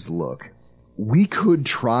Beane says, look, we could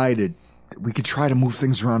try to move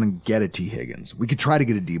things around and get a T. Higgins. We could try to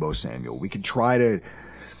get a Deebo Samuel. We could try to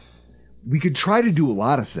do a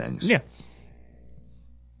lot of things. Yeah.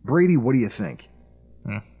 Brady, what do you think?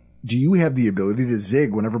 Do you have the ability to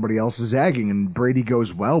zig when everybody else is zagging? And Brady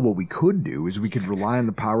goes, well, what we could do is we could rely on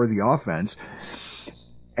the power of the offense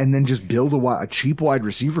and then just build a cheap wide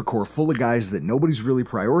receiver core full of guys that nobody's really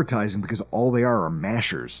prioritizing because all they are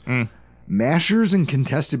mashers. Mashers and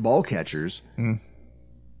contested ball catchers.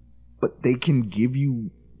 But they can give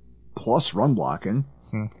you plus run blocking.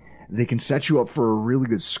 They can set you up for a really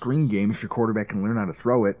good screen game if your quarterback can learn how to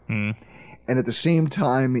throw it. And at the same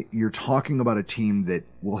time, you're talking about a team that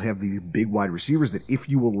will have the big wide receivers that if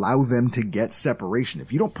you allow them to get separation,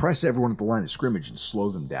 if you don't press everyone at the line of scrimmage and slow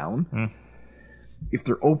them down, if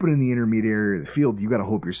they're open in the intermediate area of the field, you got to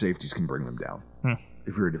hope your safeties can bring them down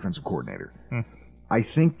if you're a defensive coordinator. I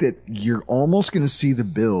think that you're almost going to see the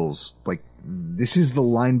Bills, like, this is the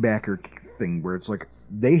linebacker thing where it's like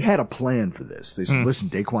they had a plan for this. They said, listen,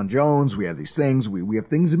 Daquan Jones, we have these things. We have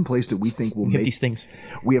things in place that we think will make these things.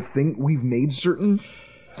 We've made certain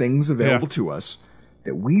things available to us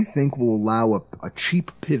that we think will allow a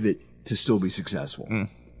cheap pivot to still be successful.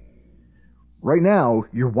 Right now,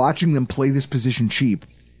 you're watching them play this position cheap.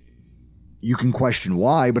 You can question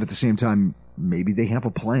why, but at the same time, maybe they have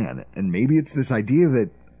a plan. And maybe it's this idea that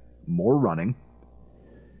more running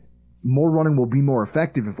will be more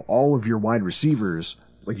effective if all of your wide receivers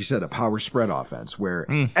like you said, a power spread offense where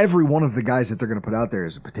every one of the guys that they're going to put out there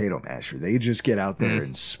is a potato masher. They just get out there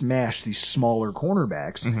and smash these smaller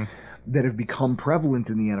cornerbacks that have become prevalent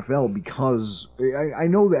in the NFL because I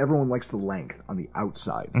know that everyone likes the length on the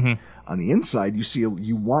outside. On the inside,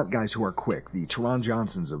 you want guys who are quick, the Teron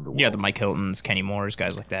Johnsons of the world. Yeah, the Mike Hiltons, Kenny Moores,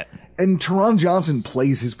 guys like that. And Teron Johnson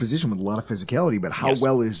plays his position with a lot of physicality, but how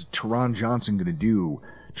well is Teron Johnson going to do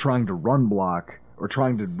trying to run block or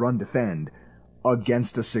trying to run defend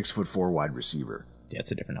against a 6'4" wide receiver? Yeah,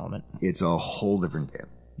 it's a different element. It's a whole different game.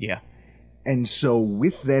 Yeah. And so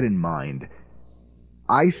with that in mind,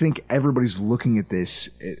 I think everybody's looking at this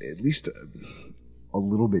at least a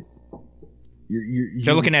little bit.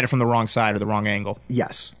 They're looking at it from the wrong side or the wrong angle.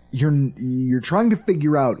 Yes. You're trying to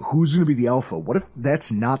figure out who's going to be the alpha. What if that's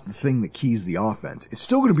not the thing that keys the offense? It's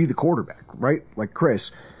still going to be the quarterback, right? Like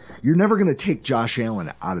Chris, you're never going to take Josh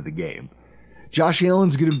Allen out of the game. Josh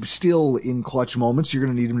Allen's going to still, in clutch moments, you're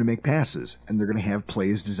going to need him to make passes, and they're going to have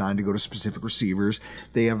plays designed to go to specific receivers.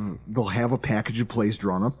 They'll have a package of plays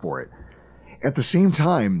drawn up for it. At the same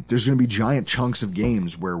time, there's going to be giant chunks of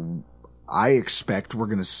games where I expect we're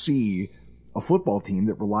going to see a football team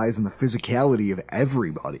that relies on the physicality of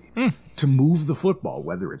everybody to move the football,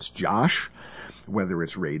 whether it's Josh, whether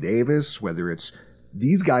it's Ray Davis, whether it's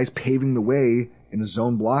these guys paving the way in a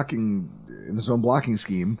zone blocking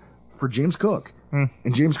scheme for James Cook.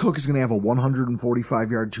 And James Cook is going to have a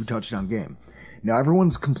 145-yard, 2-touchdown game. Now,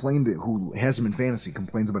 everyone's complained, who has him in fantasy,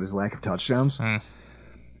 complains about his lack of touchdowns.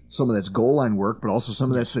 Some of that's goal line work, but also some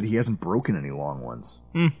of that's that he hasn't broken any long ones.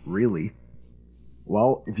 Really.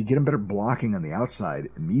 Well, if you get him better blocking on the outside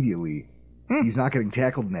immediately, he's not getting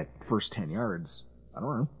tackled in that first 10 yards. I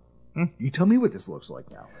don't know. You tell me what this looks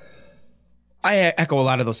like now. I echo a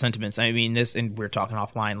lot of those sentiments. I mean, this, and we're talking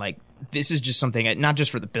offline, like, this is just something, not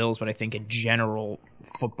just for the Bills, but I think in general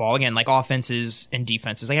football. Again, like offenses and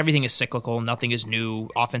defenses, like everything is cyclical. Nothing is new.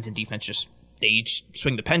 Offense and defense they each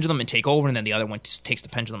swing the pendulum and take over, and then the other one takes the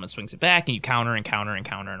pendulum and swings it back, and you counter and counter and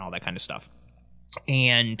counter and all that kind of stuff.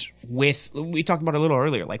 And we talked about it a little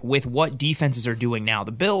earlier, like with what defenses are doing now,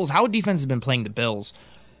 the Bills, how defense has been playing the Bills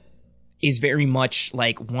is very much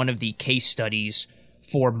like one of the case studies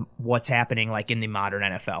for what's happening like in the modern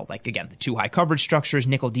NFL. Like, again, the two high coverage structures,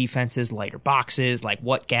 nickel defenses, lighter boxes, like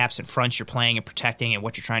what gaps and fronts you're playing and protecting and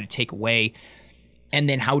what you're trying to take away. And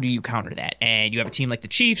then how do you counter that? And you have a team like the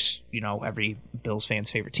Chiefs, every Bills fan's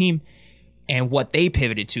favorite team, and what they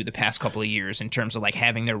pivoted to the past couple of years in terms of like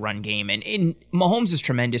having their run game. And Mahomes is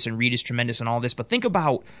tremendous and Reed is tremendous and all this, but think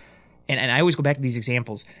about, and I always go back to these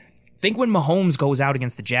examples, think when Mahomes goes out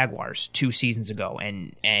against the Jaguars 2 seasons ago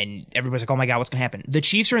and everybody's like, oh my God, what's going to happen? The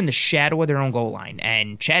Chiefs are in the shadow of their own goal line,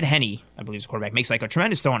 and Chad Henne, I believe is the quarterback, makes like a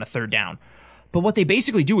tremendous throw on a 3rd down. But what they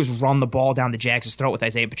basically do is run the ball down the Jags' throat with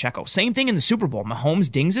Isaiah Pacheco. Same thing in the Super Bowl. Mahomes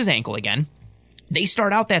dings his ankle again. They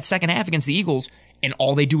start out that second half against the Eagles, and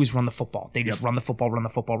all they do is run the football. They just run the football, run the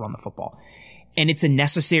football, run the football. And it's a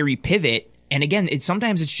necessary pivot. And again,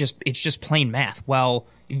 sometimes it's just plain math. Well,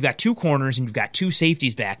 you've got 2 corners and you've got 2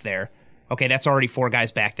 safeties back there. Okay, that's already 4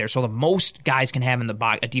 guys back there. So the most guys can have in the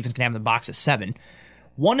box, a defense can have in the box is 7.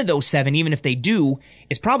 One of those 7, even if they do,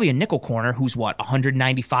 is probably a nickel corner who's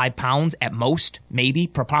 195 pounds at most, maybe,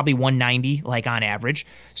 probably 190, like on average.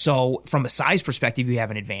 So from a size perspective, you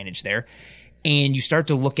have an advantage there. And you start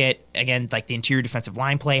to look at, again, like the interior defensive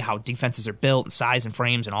line play, how defenses are built and size and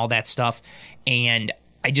frames and all that stuff. And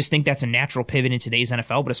I just think that's a natural pivot in today's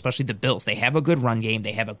NFL, but especially the Bills. They have a good run game.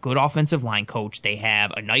 They have a good offensive line coach. They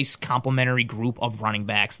have a nice complementary group of running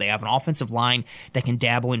backs. They have an offensive line that can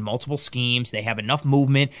dabble in multiple schemes. They have enough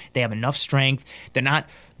movement. They have enough strength. They're not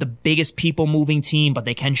the biggest people-moving team, but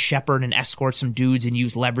they can shepherd and escort some dudes and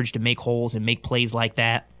use leverage to make holes and make plays like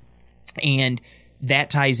that. And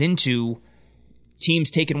that ties into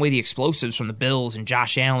teams taking away the explosives from the Bills and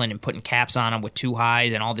Josh Allen and putting caps on them with 2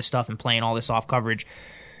 highs and all this stuff and playing all this off coverage.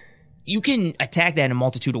 You can attack that in a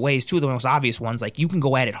multitude of ways. 2 of the most obvious ones, like you can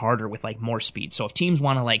go at it harder with like more speed. So if teams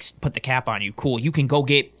want to like put the cap on you, cool, you can go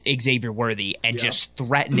get Xavier Worthy and just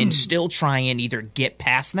threaten and still try and either get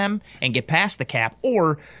past them and get past the cap,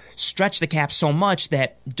 or stretch the cap so much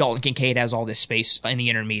that Dalton Kincaid has all this space in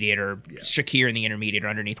the intermediate, or Shakir in the intermediate, or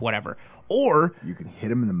underneath, whatever. Or you can hit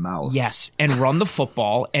him in the mouth. Yes, and run the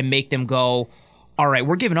football and make them go, all right,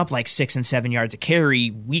 we're giving up like 6 and 7 yards a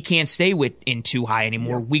carry. We can't stay in 2 high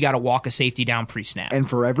anymore. We got to walk a safety down pre-snap. And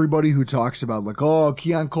for everybody who talks about like, oh,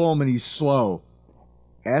 Keon Coleman, he's slow.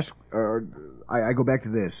 I go back to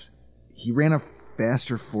this. He ran a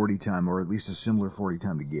faster 40 time, or at least a similar 40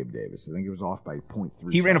 time to Gabe Davis. I think it was off by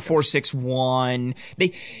 0.3. He ran a 4.61.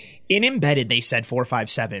 In embedded, they said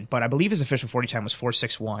 4.57, but I believe his official 40 time was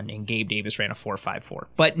 4.61, and Gabe Davis ran a 4.54.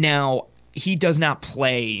 But now he does not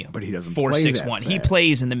play 4.61. He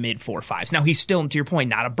plays in the mid 4.5s. Now he's still, to your point,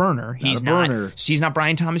 not a burner. He's not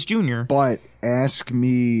Brian Thomas Jr. But ask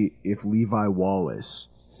me if Levi Wallace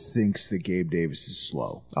thinks that Gabe Davis is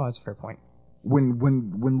slow. Oh, that's a fair point.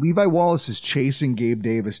 When Levi Wallace is chasing Gabe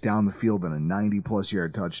Davis down the field on a 90-plus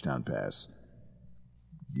yard touchdown pass,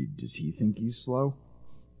 does he think he's slow?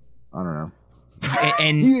 I don't know.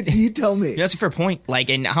 And you tell me. That's a fair point.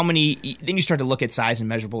 And how many? Then you start to look at size and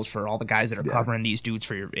measurables for all the guys that are covering these dudes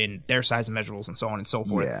in their size and measurables and so on and so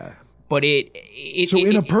forth. Yeah. But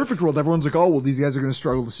in a perfect world, everyone's like, oh well, these guys are going to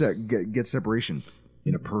struggle to get separation.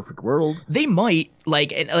 In a perfect world, they might I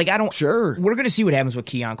don't. Sure, we're going to see what happens with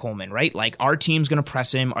Keon Coleman, right? Our team's going to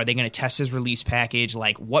press him. Are they going to test his release package?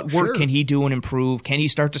 What work can he do and improve? Can he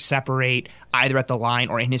start to separate either at the line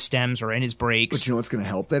or in his stems or in his breaks? But you know what's going to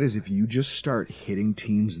help that is if you just start hitting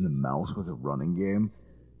teams in the mouth with a running game.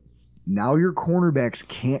 Now your cornerbacks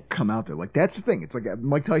can't come out there. That's the thing. It's like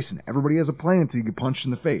Mike Tyson. Everybody has a plan until you get punched in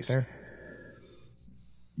the face. Fair.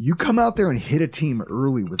 You come out there and hit a team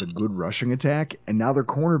early with a good rushing attack, and now their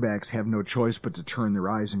cornerbacks have no choice but to turn their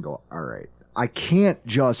eyes and go, all right, I can't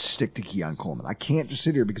just stick to Keon Coleman. I can't just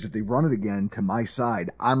sit here because if they run it again to my side,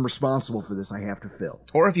 I'm responsible for this. I have to fill.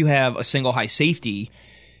 Or if you have a single high safety,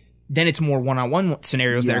 then it's more one-on-one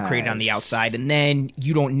scenarios that are created on the outside, and then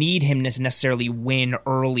you don't need him to necessarily win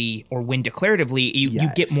early or win declaratively. You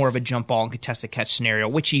get more of a jump ball and contested catch scenario,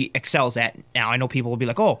 which he excels at. Now, I know people will be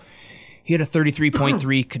like, oh, he had a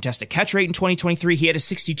 33.3 contested catch rate in 2023. He had a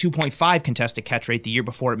 62.5 contested catch rate the year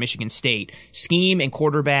before at Michigan State. Scheme and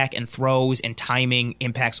quarterback and throws and timing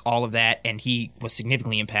impacts all of that, and he was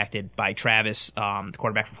significantly impacted by Travis, the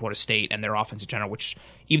quarterback from Florida State, and their offense in general, which,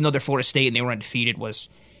 even though they're Florida State and they were undefeated, was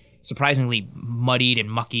surprisingly muddied and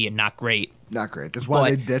mucky and not great. Not great. That's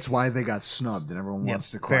why they got snubbed, and everyone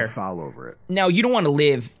wants to cry foul over it. Now, you don't want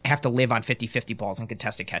to have to live on 50-50 balls and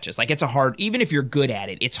contested catches. It's a hard, even if you're good at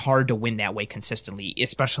it, it's hard to win that way consistently,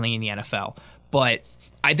 especially in the NFL. But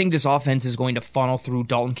I think this offense is going to funnel through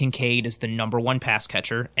Dalton Kincaid as the number one pass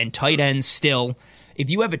catcher, and tight ends still.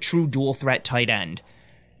 If you have a true dual threat tight end,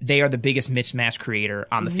 they are the biggest mismatch creator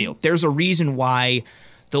on the field. There's a reason why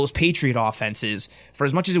those Patriot offenses, for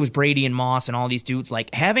as much as it was Brady and Moss and all these dudes,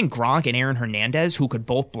 having Gronk and Aaron Hernandez, who could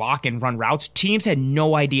both block and run routes, teams had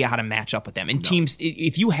no idea how to match up with them. And teams,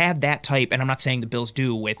 if you have that type, and I'm not saying the Bills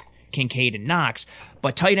do with Kincaid and Knox,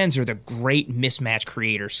 but tight ends are the great mismatch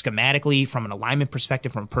creators schematically, from an alignment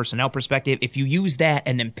perspective, from a personnel perspective. If you use that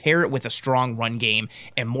and then pair it with a strong run game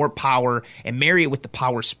and more power and marry it with the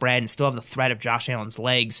power spread and still have the threat of Josh Allen's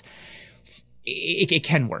legs, it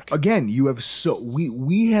can work. Again, you have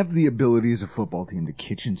we have the ability as a football team to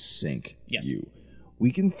kitchen sink you.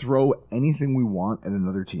 We can throw anything we want at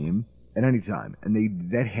another team at any time,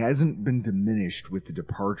 and that hasn't been diminished with the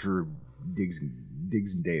departure of Diggs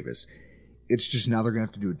and Davis. It's just now they're gonna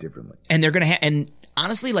have to do it differently, and they're gonna and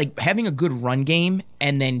honestly, having a good run game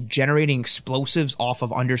and then generating explosives off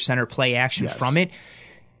of under center play action from it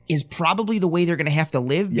is probably the way they're going to have to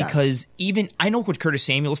live, because even I know what Curtis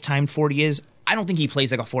Samuel's timed 40 is. I don't think he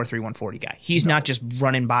plays like a 4.31 40 guy. He's not just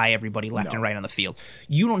running by everybody left and right on the field.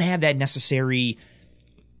 You don't have that necessary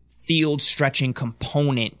field stretching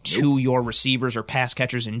component to your receivers or pass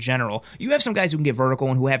catchers in general. You have some guys who can get vertical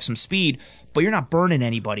and who have some speed, but you're not burning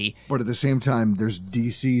anybody. But at the same time, there's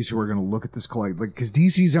DCs who are going to look at this because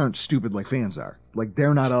DCs aren't stupid like fans are.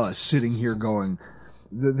 They're not us sitting here going,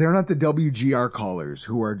 they're not the WGR callers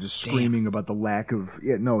who are just screaming about the lack of.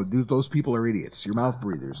 Those people are idiots. You're mouth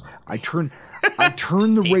breathers. I turn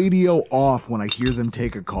the radio off when I hear them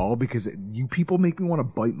take a call, because you people make me want to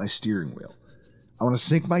bite my steering wheel. I want to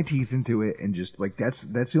sink my teeth into it and just that's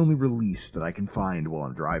the only release that I can find while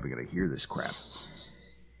I'm driving and I hear this crap.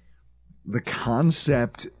 The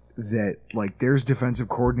concept that there's defensive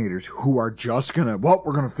coordinators who are just we're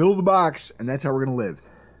gonna fill the box and that's how we're gonna live.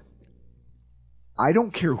 I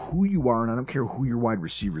don't care who you are, and I don't care who your wide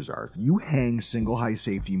receivers are. If you hang single high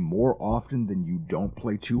safety more often than you don't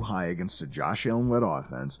play too high against a Josh Allen-led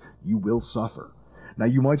offense, you will suffer. Now,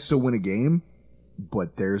 you might still win a game,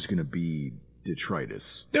 but there's going to be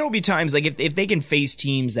detritus. There will be times, if they can face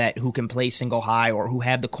teams who can play single high or who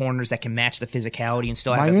have the corners that can match the physicality and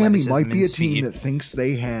still have Miami might be a team that thinks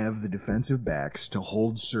they have the defensive backs to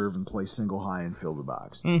hold serve and play single high and fill the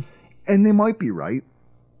box. And they might be right.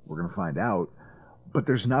 We're going to find out. But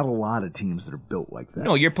there's not a lot of teams that are built like that.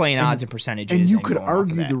 No, you're playing odds and percentages. And you could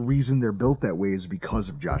argue the reason they're built that way is because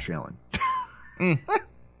of Josh Allen.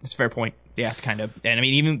 That's a fair point. Yeah, kind of. And I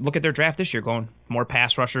mean, even look at their draft this year, going more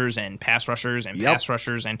pass rushers and pass rushers and pass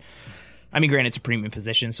rushers. And I mean, granted, it's a premium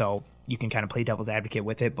position, so you can kind of play devil's advocate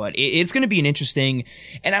with it. But it's going to be an interesting.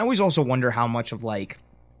 And I always also wonder how much of like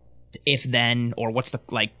if then or what's the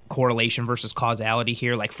like correlation versus causality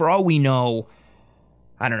here. Like for all we know,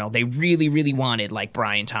 I don't know, they really, really wanted like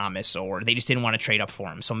Brian Thomas, or they just didn't want to trade up for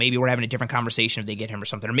him. So maybe we're having a different conversation if they get him or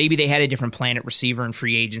something. Or maybe they had a different plan at receiver in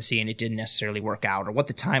free agency and it didn't necessarily work out, or what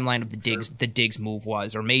the timeline of the Diggs move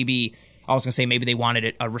was. Or maybe, I was going to say, maybe they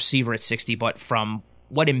wanted a receiver at 60, but from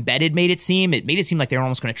what Embedded made it seem like they were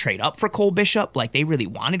almost going to trade up for Cole Bishop. Like they really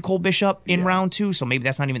wanted Cole Bishop in round 2. So maybe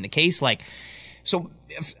that's not even the case. Like, so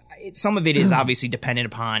some of it is obviously dependent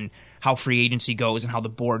upon how free agency goes and how the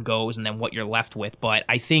board goes and then what you're left with. But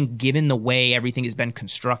I think given the way everything has been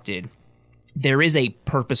constructed, there is a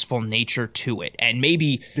purposeful nature to it. And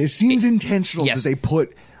maybe this seems intentional that they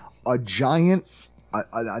put a giant,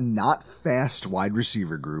 a not fast wide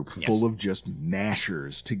receiver group full of just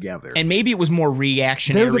mashers together. And maybe it was more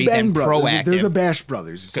reactionary than proactive. They're the Bash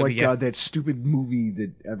Brothers. It's like that stupid movie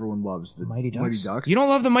that everyone loves, the Mighty Ducks. You don't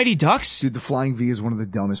love the Mighty Ducks? Dude, the Flying V is one of the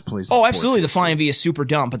dumbest plays. Oh, absolutely. The Flying V is super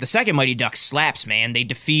dumb. But the second Mighty Ducks slaps, man. They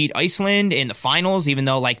defeat Iceland in the finals, even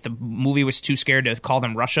though like the movie was too scared to call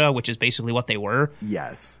them Russia, which is basically what they were.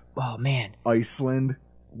 Yes. Oh, man. Iceland.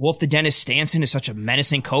 Wolf the Dennis Stanson is such a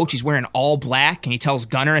menacing coach. He's wearing all black, and he tells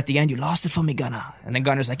Gunner at the end, "You lost it for me, Gunner." And then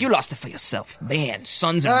Gunner's like, "You lost it for yourself." Man,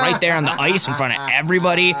 Suns him right there on the ice in front of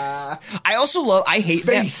everybody. I also I hate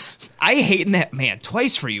that, man,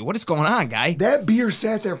 twice for you. What is going on, guy? That beer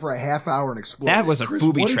sat there for a half hour and exploded. That was a Chris,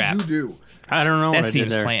 booby trap. What did you do? I don't know that what I did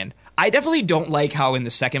seems there. planned. I definitely don't like how in the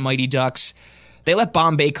second Mighty Ducks, they let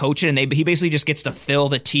Bombay coach it, and he basically just gets to fill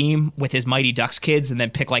the team with his Mighty Ducks kids and then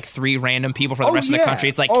pick like 3 random people for the rest of the country.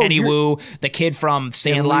 It's like Kenny Wu, the kid from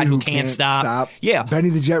Sandlot who can't stop. Yeah. Benny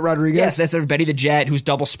the Jet Rodriguez. Yes, that's Benny the Jet who's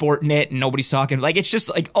double sporting it and nobody's talking. Like, it's just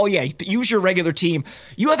like, oh yeah, use your regular team.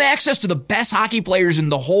 You have access to the best hockey players in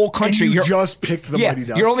the whole country. And you just picked the Mighty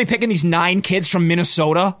Ducks. You're only picking these 9 kids from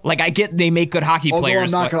Minnesota. Like, I get they make good hockey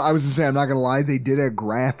players. I was gonna say, I'm not gonna lie, they did a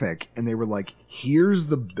graphic and they were like, here's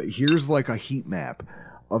like a heat map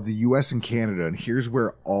of the U.S. and Canada, and here's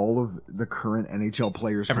where all of the current NHL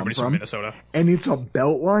players Everybody's come from Minnesota. And it's a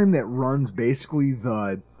belt line that runs basically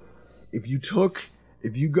if you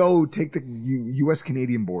go take the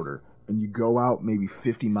U.S.-Canadian border and you go out maybe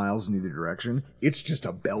 50 miles in either direction, it's just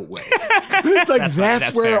a beltway. It's like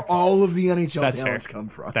that's where fair. All of the NHL talents come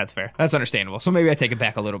from. That's fair. That's understandable. So maybe I take it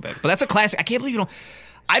back a little bit. But that's a classic. I can't believe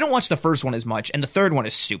I don't watch the first one as much, and the third one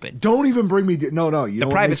is stupid. Don't even bring me... No. The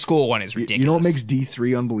private school one is ridiculous. You know what makes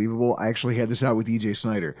D3 unbelievable? I actually had this out with E.J.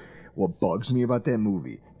 Snyder. What bugs me about that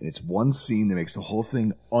movie, and it's one scene that makes the whole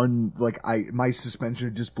thing my suspension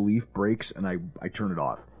of disbelief breaks, and I turn it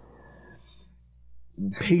off.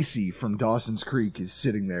 Pacey from Dawson's Creek is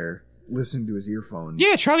sitting there listening to his earphones.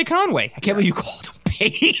 Yeah, Charlie Conway. I can't believe you called him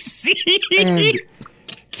Pacey. And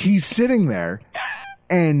he's sitting there...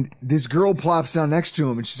 And this girl plops down next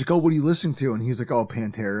to him, and she's like, "Oh, what are you listening to?" And he's like, "Oh,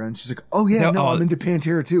 Pantera." And she's like, "Oh yeah, I'm into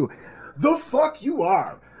Pantera too." The fuck you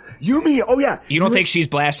are? You mean? Oh yeah. You don't think she's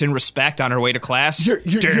blasting Respect on her way to class? And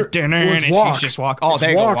she's just walk. Oh, there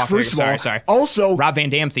you go. Walk. First of all, sorry. Also, Rob Van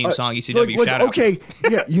Dam theme song. ECW shout out. Okay,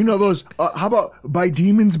 yeah, you know those. How about "By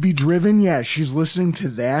Demons Be Driven"? Yeah, she's listening to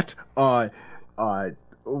that.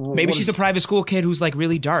 Maybe she's a private school kid who's like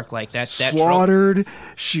really dark, like that. Slaughtered.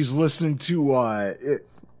 She's listening to.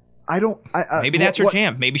 Maybe that's her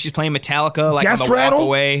jam. Maybe she's playing Metallica, like Death on the Rattle? walk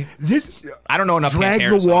away. I don't know enough. Drag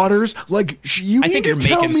Pantera the songs. Waters. Like you I think need you're to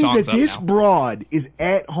tell making me songs that this up now. broad is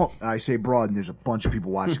at home. I say broad, and there's a bunch of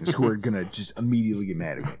people watching this who are gonna just immediately get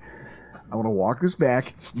mad at me. I want to walk this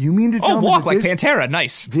back. You mean to tell me walk that like Pantera?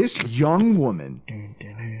 Nice. This young woman,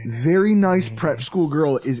 very nice prep school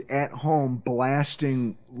girl, is at home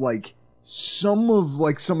blasting like some of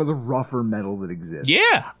the rougher metal that exists.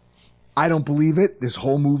 Yeah. I don't believe it. This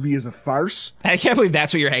whole movie is a farce. I can't believe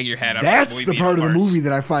that's what you're hanging your hat on. That's the part of the movie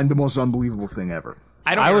that I find the most unbelievable thing ever.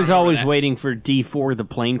 I was always waiting for D4, the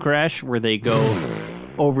plane crash, where they go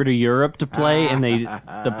over to Europe to play, and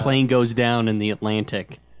the plane goes down in the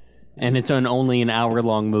Atlantic, and it's only an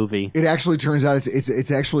hour-long movie. It actually turns out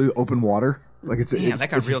it's actually open water. Like that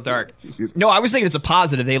got real dark. No, I was thinking it's a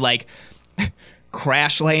positive. They like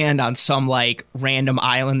crash land on some like random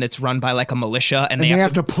island that's run by like a militia, and they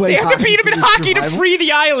have to beat them in hockey to free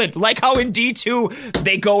the island. Like how in D2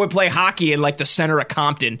 they go and play hockey in like the center of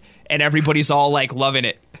Compton, and everybody's all like loving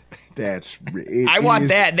it. I want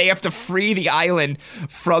that. They have to free the island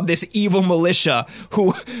from this evil militia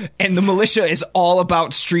and the militia is all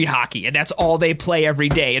about street hockey, and that's all they play every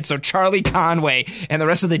day. And so Charlie Conway and the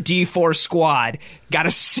rest of the D4 squad got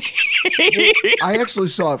to see. I actually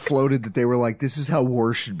saw it floated that they were like, this is how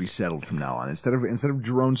wars should be settled from now on. Instead of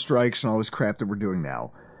drone strikes and all this crap that we're doing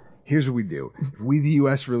now, here's what we do. If we, the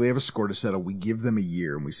U.S., really have a score to settle, we give them a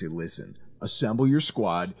year and we say, listen, assemble your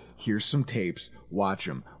squad. Here's some tapes. Watch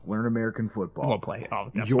them. Learn American football. We'll play.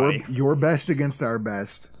 Oh, that's funny. Your best against our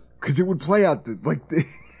best. Because it would play out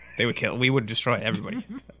they would kill. We would destroy everybody,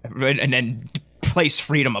 and then place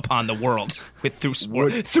freedom upon the world through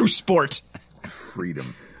sport.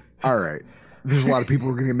 Freedom. All right. There's a lot of people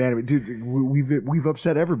who are going to get mad at me. Dude, we've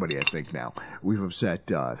upset everybody, I think, now. We've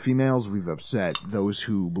upset females. We've upset those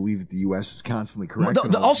who believe that the U.S. is constantly correct.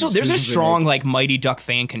 Also, there's a strong, Mighty Duck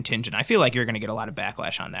fan contingent. I feel like you're going to get a lot of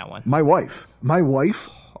backlash on that one. My wife,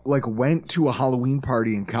 went to a Halloween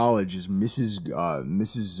party in college as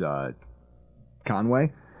Mrs.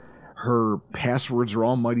 Conway. Her passwords are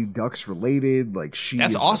all Mighty Ducks related.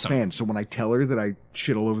 That's awesome. A fan. So when I tell her that I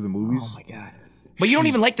shit all over the movies. Oh, my God. But you don't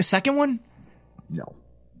even like the second one? No.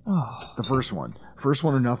 Oh. The first one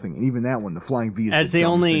or nothing, and even that one, the Flying V, is the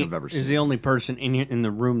dumbest thing I've ever seen. Is the only person in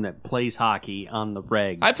the room that plays hockey on the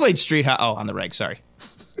reg. I played street hockey. Oh, on the reg. Sorry.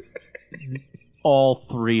 All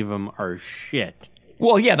three of them are shit.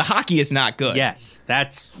 Well, yeah, the hockey is not good. Yes,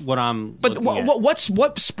 that's what I'm. But what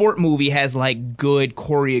sport movie has good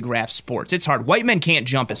choreographed sports? It's hard. White Men Can't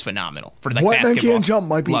Jump is phenomenal for White basketball. Men Can't Jump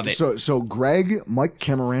might be. Love it. So Mike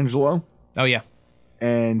Camarangelo. Oh yeah.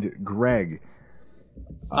 And Greg.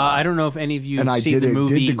 I don't know if any of you have seen the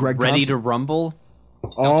movie Ready to Rumble.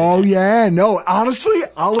 Oh, yeah. No, honestly,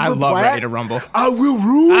 Oliver I love Platt, Ready to Rumble. I will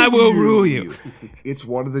rule you. It's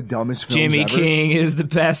one of the dumbest films Jimmy ever. King is the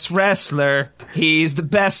best wrestler. He's the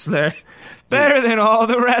bestler. Better than all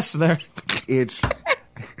the wrestlers. It's...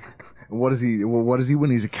 What is he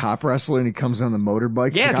when he's a cop wrestler and he comes on the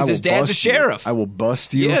motorbike? Yeah, because his dad's a sheriff. I will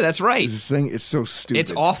bust you. Yeah, that's right. This thing, it's so stupid.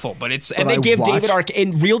 It's awful, but they give David Arquette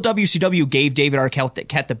in real WCW gave David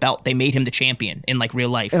Arquette the belt. They made him the champion in real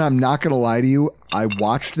life. And I'm not gonna lie to you, I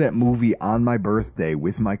watched that movie on my birthday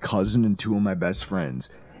with my cousin and two of my best friends.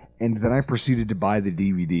 And then I proceeded to buy the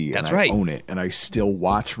DVD. That's and right. I own it, and I still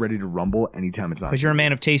watch Ready to Rumble anytime it's on. Because you're a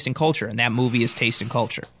man of taste and culture, and that movie is taste and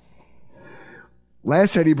culture.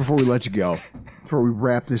 Last idea before we let you go, before we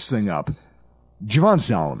wrap this thing up. Javon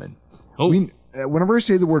Solomon. Oh. Whenever I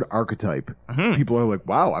say the word archetype, people are like,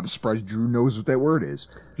 wow, I'm surprised Drew knows what that word is.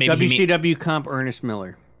 Maybe WCW comp Ernest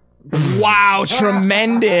Miller. Wow,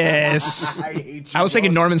 tremendous. I was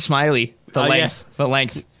thinking Norman Smiley. The length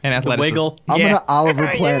and athleticism. The wiggle. I'm going to Oliver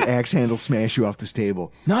Platt axe handle smash you off this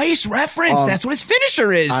table. Nice reference. That's what his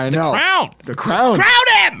finisher is. I know. The crown.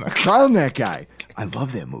 Crown him. Crown that guy. I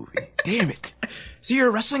love that movie. Damn it. So you're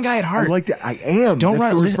a wrestling guy at heart. I like that. I am. Don't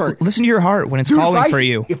run. Listen to your heart when it's calling for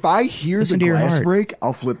you. If I hear the glass break,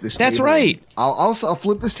 I'll flip this table. That's right. I'll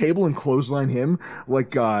flip this table and clothesline him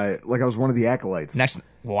like I was one of the acolytes. Next.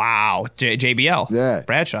 Wow. JBL. Yeah.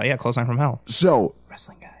 Bradshaw. Yeah. Clothesline from hell. So.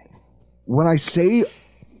 Wrestling guy. When I say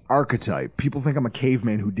archetype, people think I'm a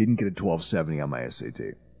caveman who didn't get a 1270 on my SAT.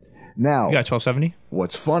 Now. You got a 1270?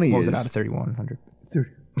 What's funny is. What was it out of 3100? 30.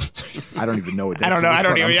 I don't even know what that is. I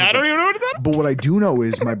don't even know what it's at. But what I do know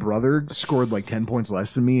is my brother scored 10 points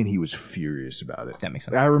less than me, and he was furious about it. That makes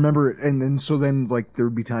sense. I remember, and then there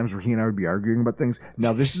would be times where he and I would be arguing about things.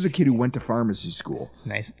 Now, this is a kid who went to pharmacy school.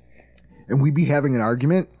 Nice. And we'd be having an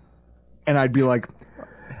argument, and I'd be like,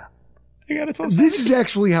 I got a 1270. This is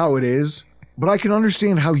actually how it is. But I can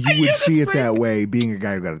understand how you would see it that way, being a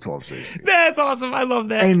guy who got a 1260. That's awesome. I love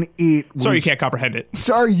that. And sorry you can't comprehend it.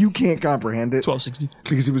 Sorry you can't comprehend it. 1260.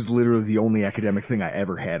 Because it was literally the only academic thing I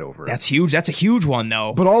ever had over it. That's huge. That's a huge one,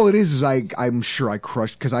 though. But all it is I'm sure I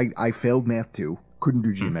crushed, because I failed math too. Couldn't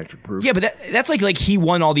do geometric proof. Yeah, but that's like he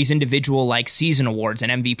won all these individual season awards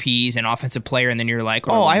and MVPs and offensive player, and then you're like,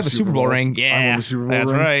 oh, I have a Super Bowl ring. Yeah, I won the Super Bowl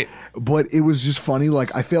that's ring. Right. But it was just funny.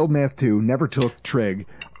 I failed math too. Never took trig.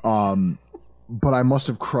 But I must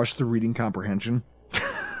have crushed the reading comprehension.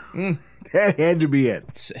 That had to be it.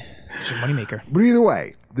 It's a moneymaker. But either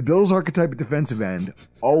way, the Bills' archetype at defensive end,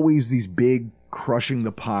 always these big, crushing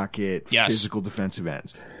the pocket, physical defensive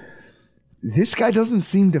ends. This guy doesn't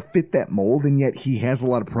seem to fit that mold, and yet he has a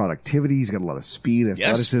lot of productivity. He's got a lot of speed,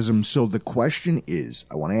 athleticism. Yes. So the question is,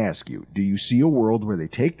 I want to ask you, do you see a world where they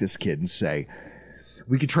take this kid and say,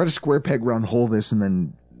 we could try to square peg round hole this and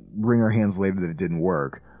then wring our hands later that it didn't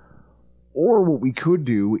work? Or what we could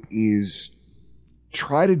do is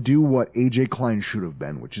try to do what A.J. Klein should have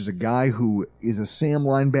been, which is a guy who is a Sam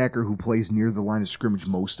linebacker who plays near the line of scrimmage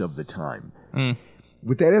most of the time.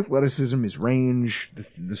 With that athleticism, his range,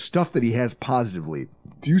 the stuff that he has positively,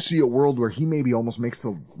 do you see a world where he maybe almost makes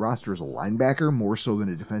the roster as a linebacker more so than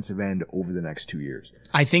a defensive end over the next 2 years?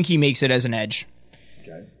 I think he makes it as an edge.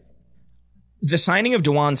 Okay. The signing of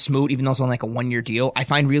Dawon Smoot, even though it's only like a 1-year deal, I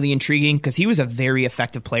find really intriguing because he was a very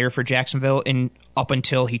effective player for Jacksonville up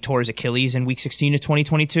until he tore his Achilles in Week 16 of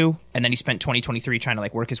 2022, and then he spent 2023 trying to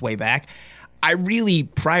work his way back. I really,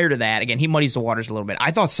 prior to that, again, he muddies the waters a little bit.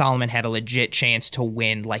 I thought Solomon had a legit chance to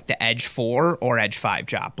win the edge 4 or edge 5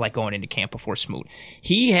 job, going into camp before Smoot.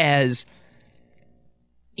 He has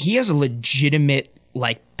a legitimate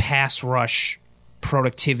pass rush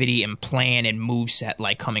productivity and plan and move set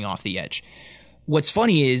coming off the edge. What's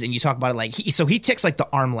funny is, and you talk about it, he ticks the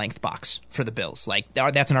arm length box for the Bills.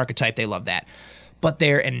 That's an archetype. They love that. But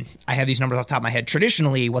and I have these numbers off the top of my head,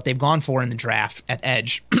 traditionally what they've gone for in the draft at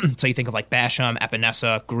edge, so you think of Basham,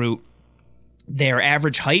 Epinesa, Groot, their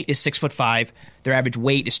average height is 6'5", their average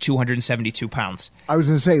weight is 272 pounds. I was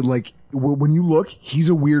going to say, when you look, he's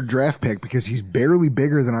a weird draft pick because he's barely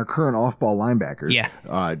bigger than our current off-ball linebackers. Yeah.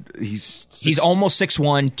 He's almost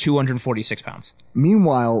 6'1", 246 pounds.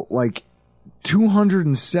 Meanwhile,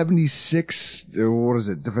 276,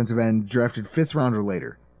 defensive end drafted 5th round or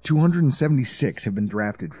later. 276 have been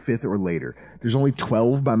drafted 5th or later. There's only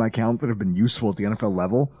 12 by my count that have been useful at the NFL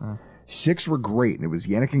level. 6 were great, and it was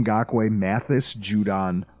Yannick Ngakoue, Mathis,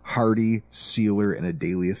 Judon, Hardy, Sealer, and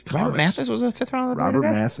Adalius Thomas. Robert Mathis was a 5th round. Robert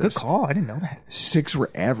Mathis. Good call. I didn't know that. 6 were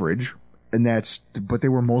average. But they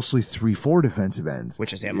were mostly 3-4 defensive ends.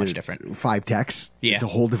 Which is much different. 5 techs. Yeah. It's a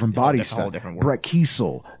whole different body style. style. Brett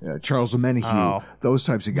Kiesel, Charles Omenihu, those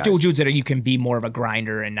types of guys. Dudes that you can be more of a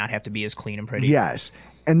grinder and not have to be as clean and pretty. Yes.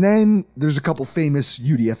 And then there's a couple famous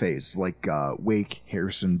UDFAs like Wake,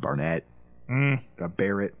 Harrison, Barnett,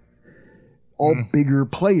 Barrett. All bigger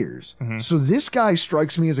players. So this guy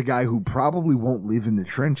strikes me as a guy who probably won't live in the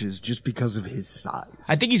trenches just because of his size.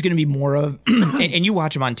 I think he's going to be more of, and you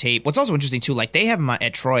watch him on tape. What's also interesting too, they have him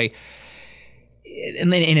at Troy,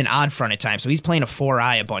 and then in an odd front at times. So he's playing a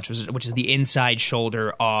 4-eye a bunch, which is the inside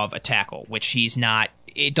shoulder of a tackle, which he's not.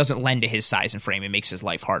 It doesn't lend to his size and frame. It makes his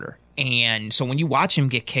life harder. And so when you watch him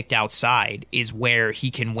get kicked outside, is where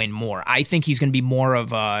he can win more. I think he's going to be more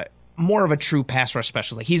of a true pass rush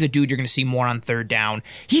specialist. He's a dude you're going to see more on 3rd down.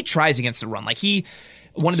 He tries against the run. If you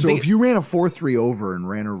ran a 4-3 over and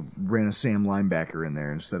ran a Sam linebacker in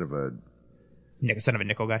there instead of a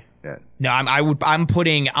nickel guy. Yeah. No, I'm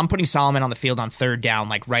putting Solomon on the field on 3rd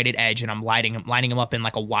down, right at edge, and I'm lining him up in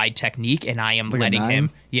a wide technique, and I am letting him.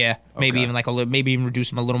 Yeah, maybe even maybe even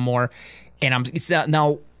reduce him a little more, and it's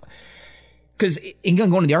now because in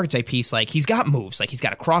going to the archetype piece, he's got moves, he's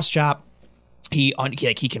got a cross chop. He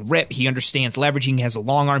can rip. He understands leveraging. He has a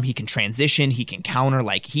long arm. He can transition. He can counter.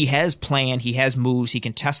 He has plan. He has moves. He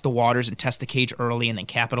can test the waters and test the cage early and then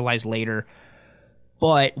capitalize later.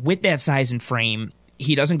 But with that size and frame,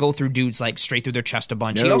 he doesn't go through dudes straight through their chest a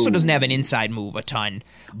bunch. No. He also doesn't have an inside move a ton.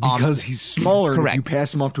 Because he's smaller. Correct. If you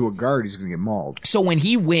pass him off to a guard, he's going to get mauled. So when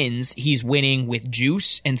he wins, he's winning with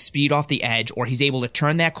juice and speed off the edge, or he's able to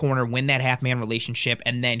turn that corner, win that half-man relationship,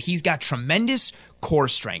 and then he's got tremendous core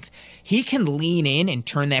strength. He can lean in and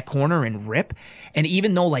turn that corner and rip, and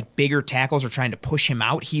even though bigger tackles are trying to push him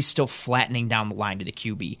out, he's still flattening down the line to the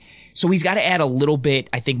QB. So he's got to add a little bit,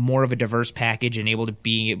 I think, more of a diverse package and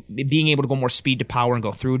being able to go more speed to power and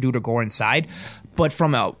go through a dude or go inside. But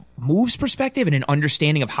from a moves perspective and an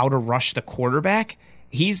understanding of how to rush the quarterback,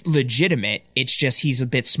 he's legitimate. It's just he's a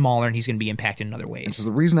bit smaller and he's going to be impacted in other ways. And so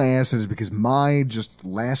the reason I asked it is because my just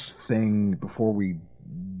last thing before we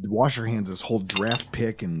wash our hands of this whole draft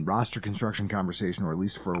pick and roster construction conversation, or at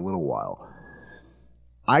least for a little while,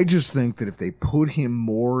 I just think that if they put him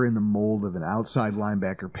more in the mold of an outside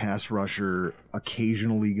linebacker, pass rusher,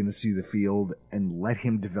 occasionally going to see the field, and let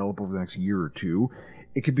him develop over the next year or two,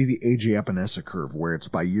 it could be the A.J. Epinesa curve, where it's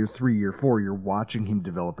by year 3, year 4, you're watching him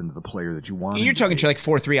develop into the player that you want. And you're talking to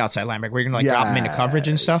 4-3 outside linebacker, where you're going to drop him into coverage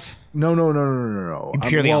and stuff? No.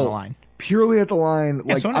 Purely on the line. Purely at the line.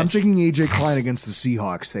 Yeah, I'm thinking A.J. Klein against the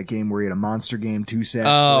Seahawks, that game where he had a monster game, 2 sacks.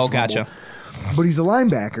 Oh, gotcha. But he's a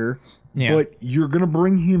linebacker. Yeah. But you're going to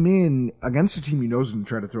bring him in against a team he knows is going to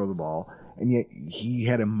try to throw the ball, and yet he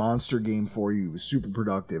had a monster game for you. He was super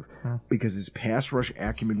productive because his pass rush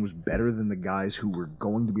acumen was better than the guys who were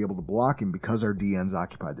going to be able to block him because our DNs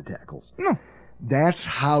occupied the tackles. That's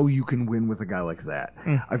how you can win with a guy like that.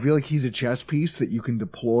 I feel like he's a chess piece that you can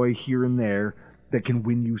deploy here and there that can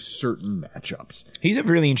win you certain matchups. He's a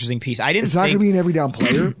really interesting piece. It's not going to be an every down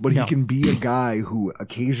player, but he can be a guy who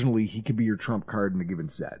occasionally he could be your trump card in a given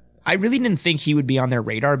set. I really didn't think he would be on their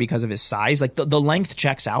radar because of his size. Like the length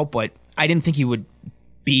checks out, but I didn't think he would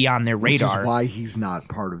be on their radar. Which is why he's not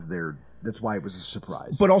part of their. That's why it was a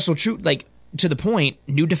surprise. But also true, like to the point,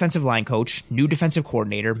 new defensive line coach, new defensive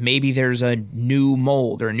coordinator. Maybe there's a new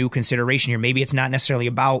mold or a new consideration here. Maybe it's not necessarily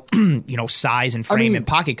about size and frame and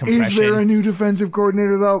pocket compression. Is there a new defensive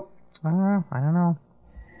coordinator though? I don't know.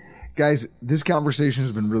 Guys, this conversation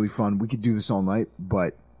has been really fun. We could do this all night,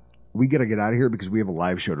 but we got to get out of here because we have a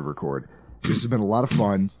live show to record. This has been a lot of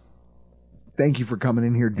fun. Thank you for coming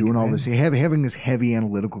in here, doing all this, having this heavy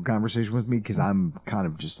analytical conversation with me because I'm kind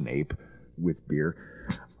of just an ape with beer.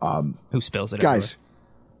 Who spills it? Guys,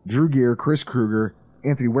 Drew Gear, Chris Kruger,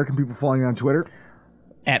 Anthony, where can people follow you on Twitter?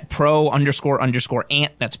 At pro__ant.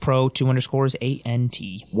 That's pro 2 ANT.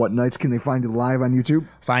 What nights can they find you live on YouTube?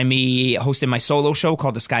 Find me hosting my solo show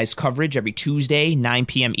called Disguised Coverage every Tuesday, 9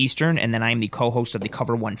 p.m. Eastern. And then I am the co-host of the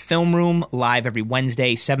Cover One Film Room live every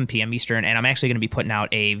Wednesday, 7 p.m. Eastern. And I'm actually going to be putting out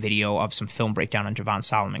a video of some film breakdown on Javon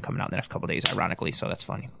Solomon coming out in the next couple of days, ironically. So that's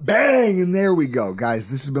funny. Bang! And there we go. Guys,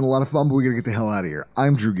 this has been a lot of fun, but we got to get the hell out of here.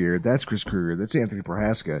 I'm Drew Gear. That's Chris Kruger. That's Anthony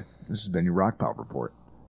Prohaska. This has been your Rockpile Report.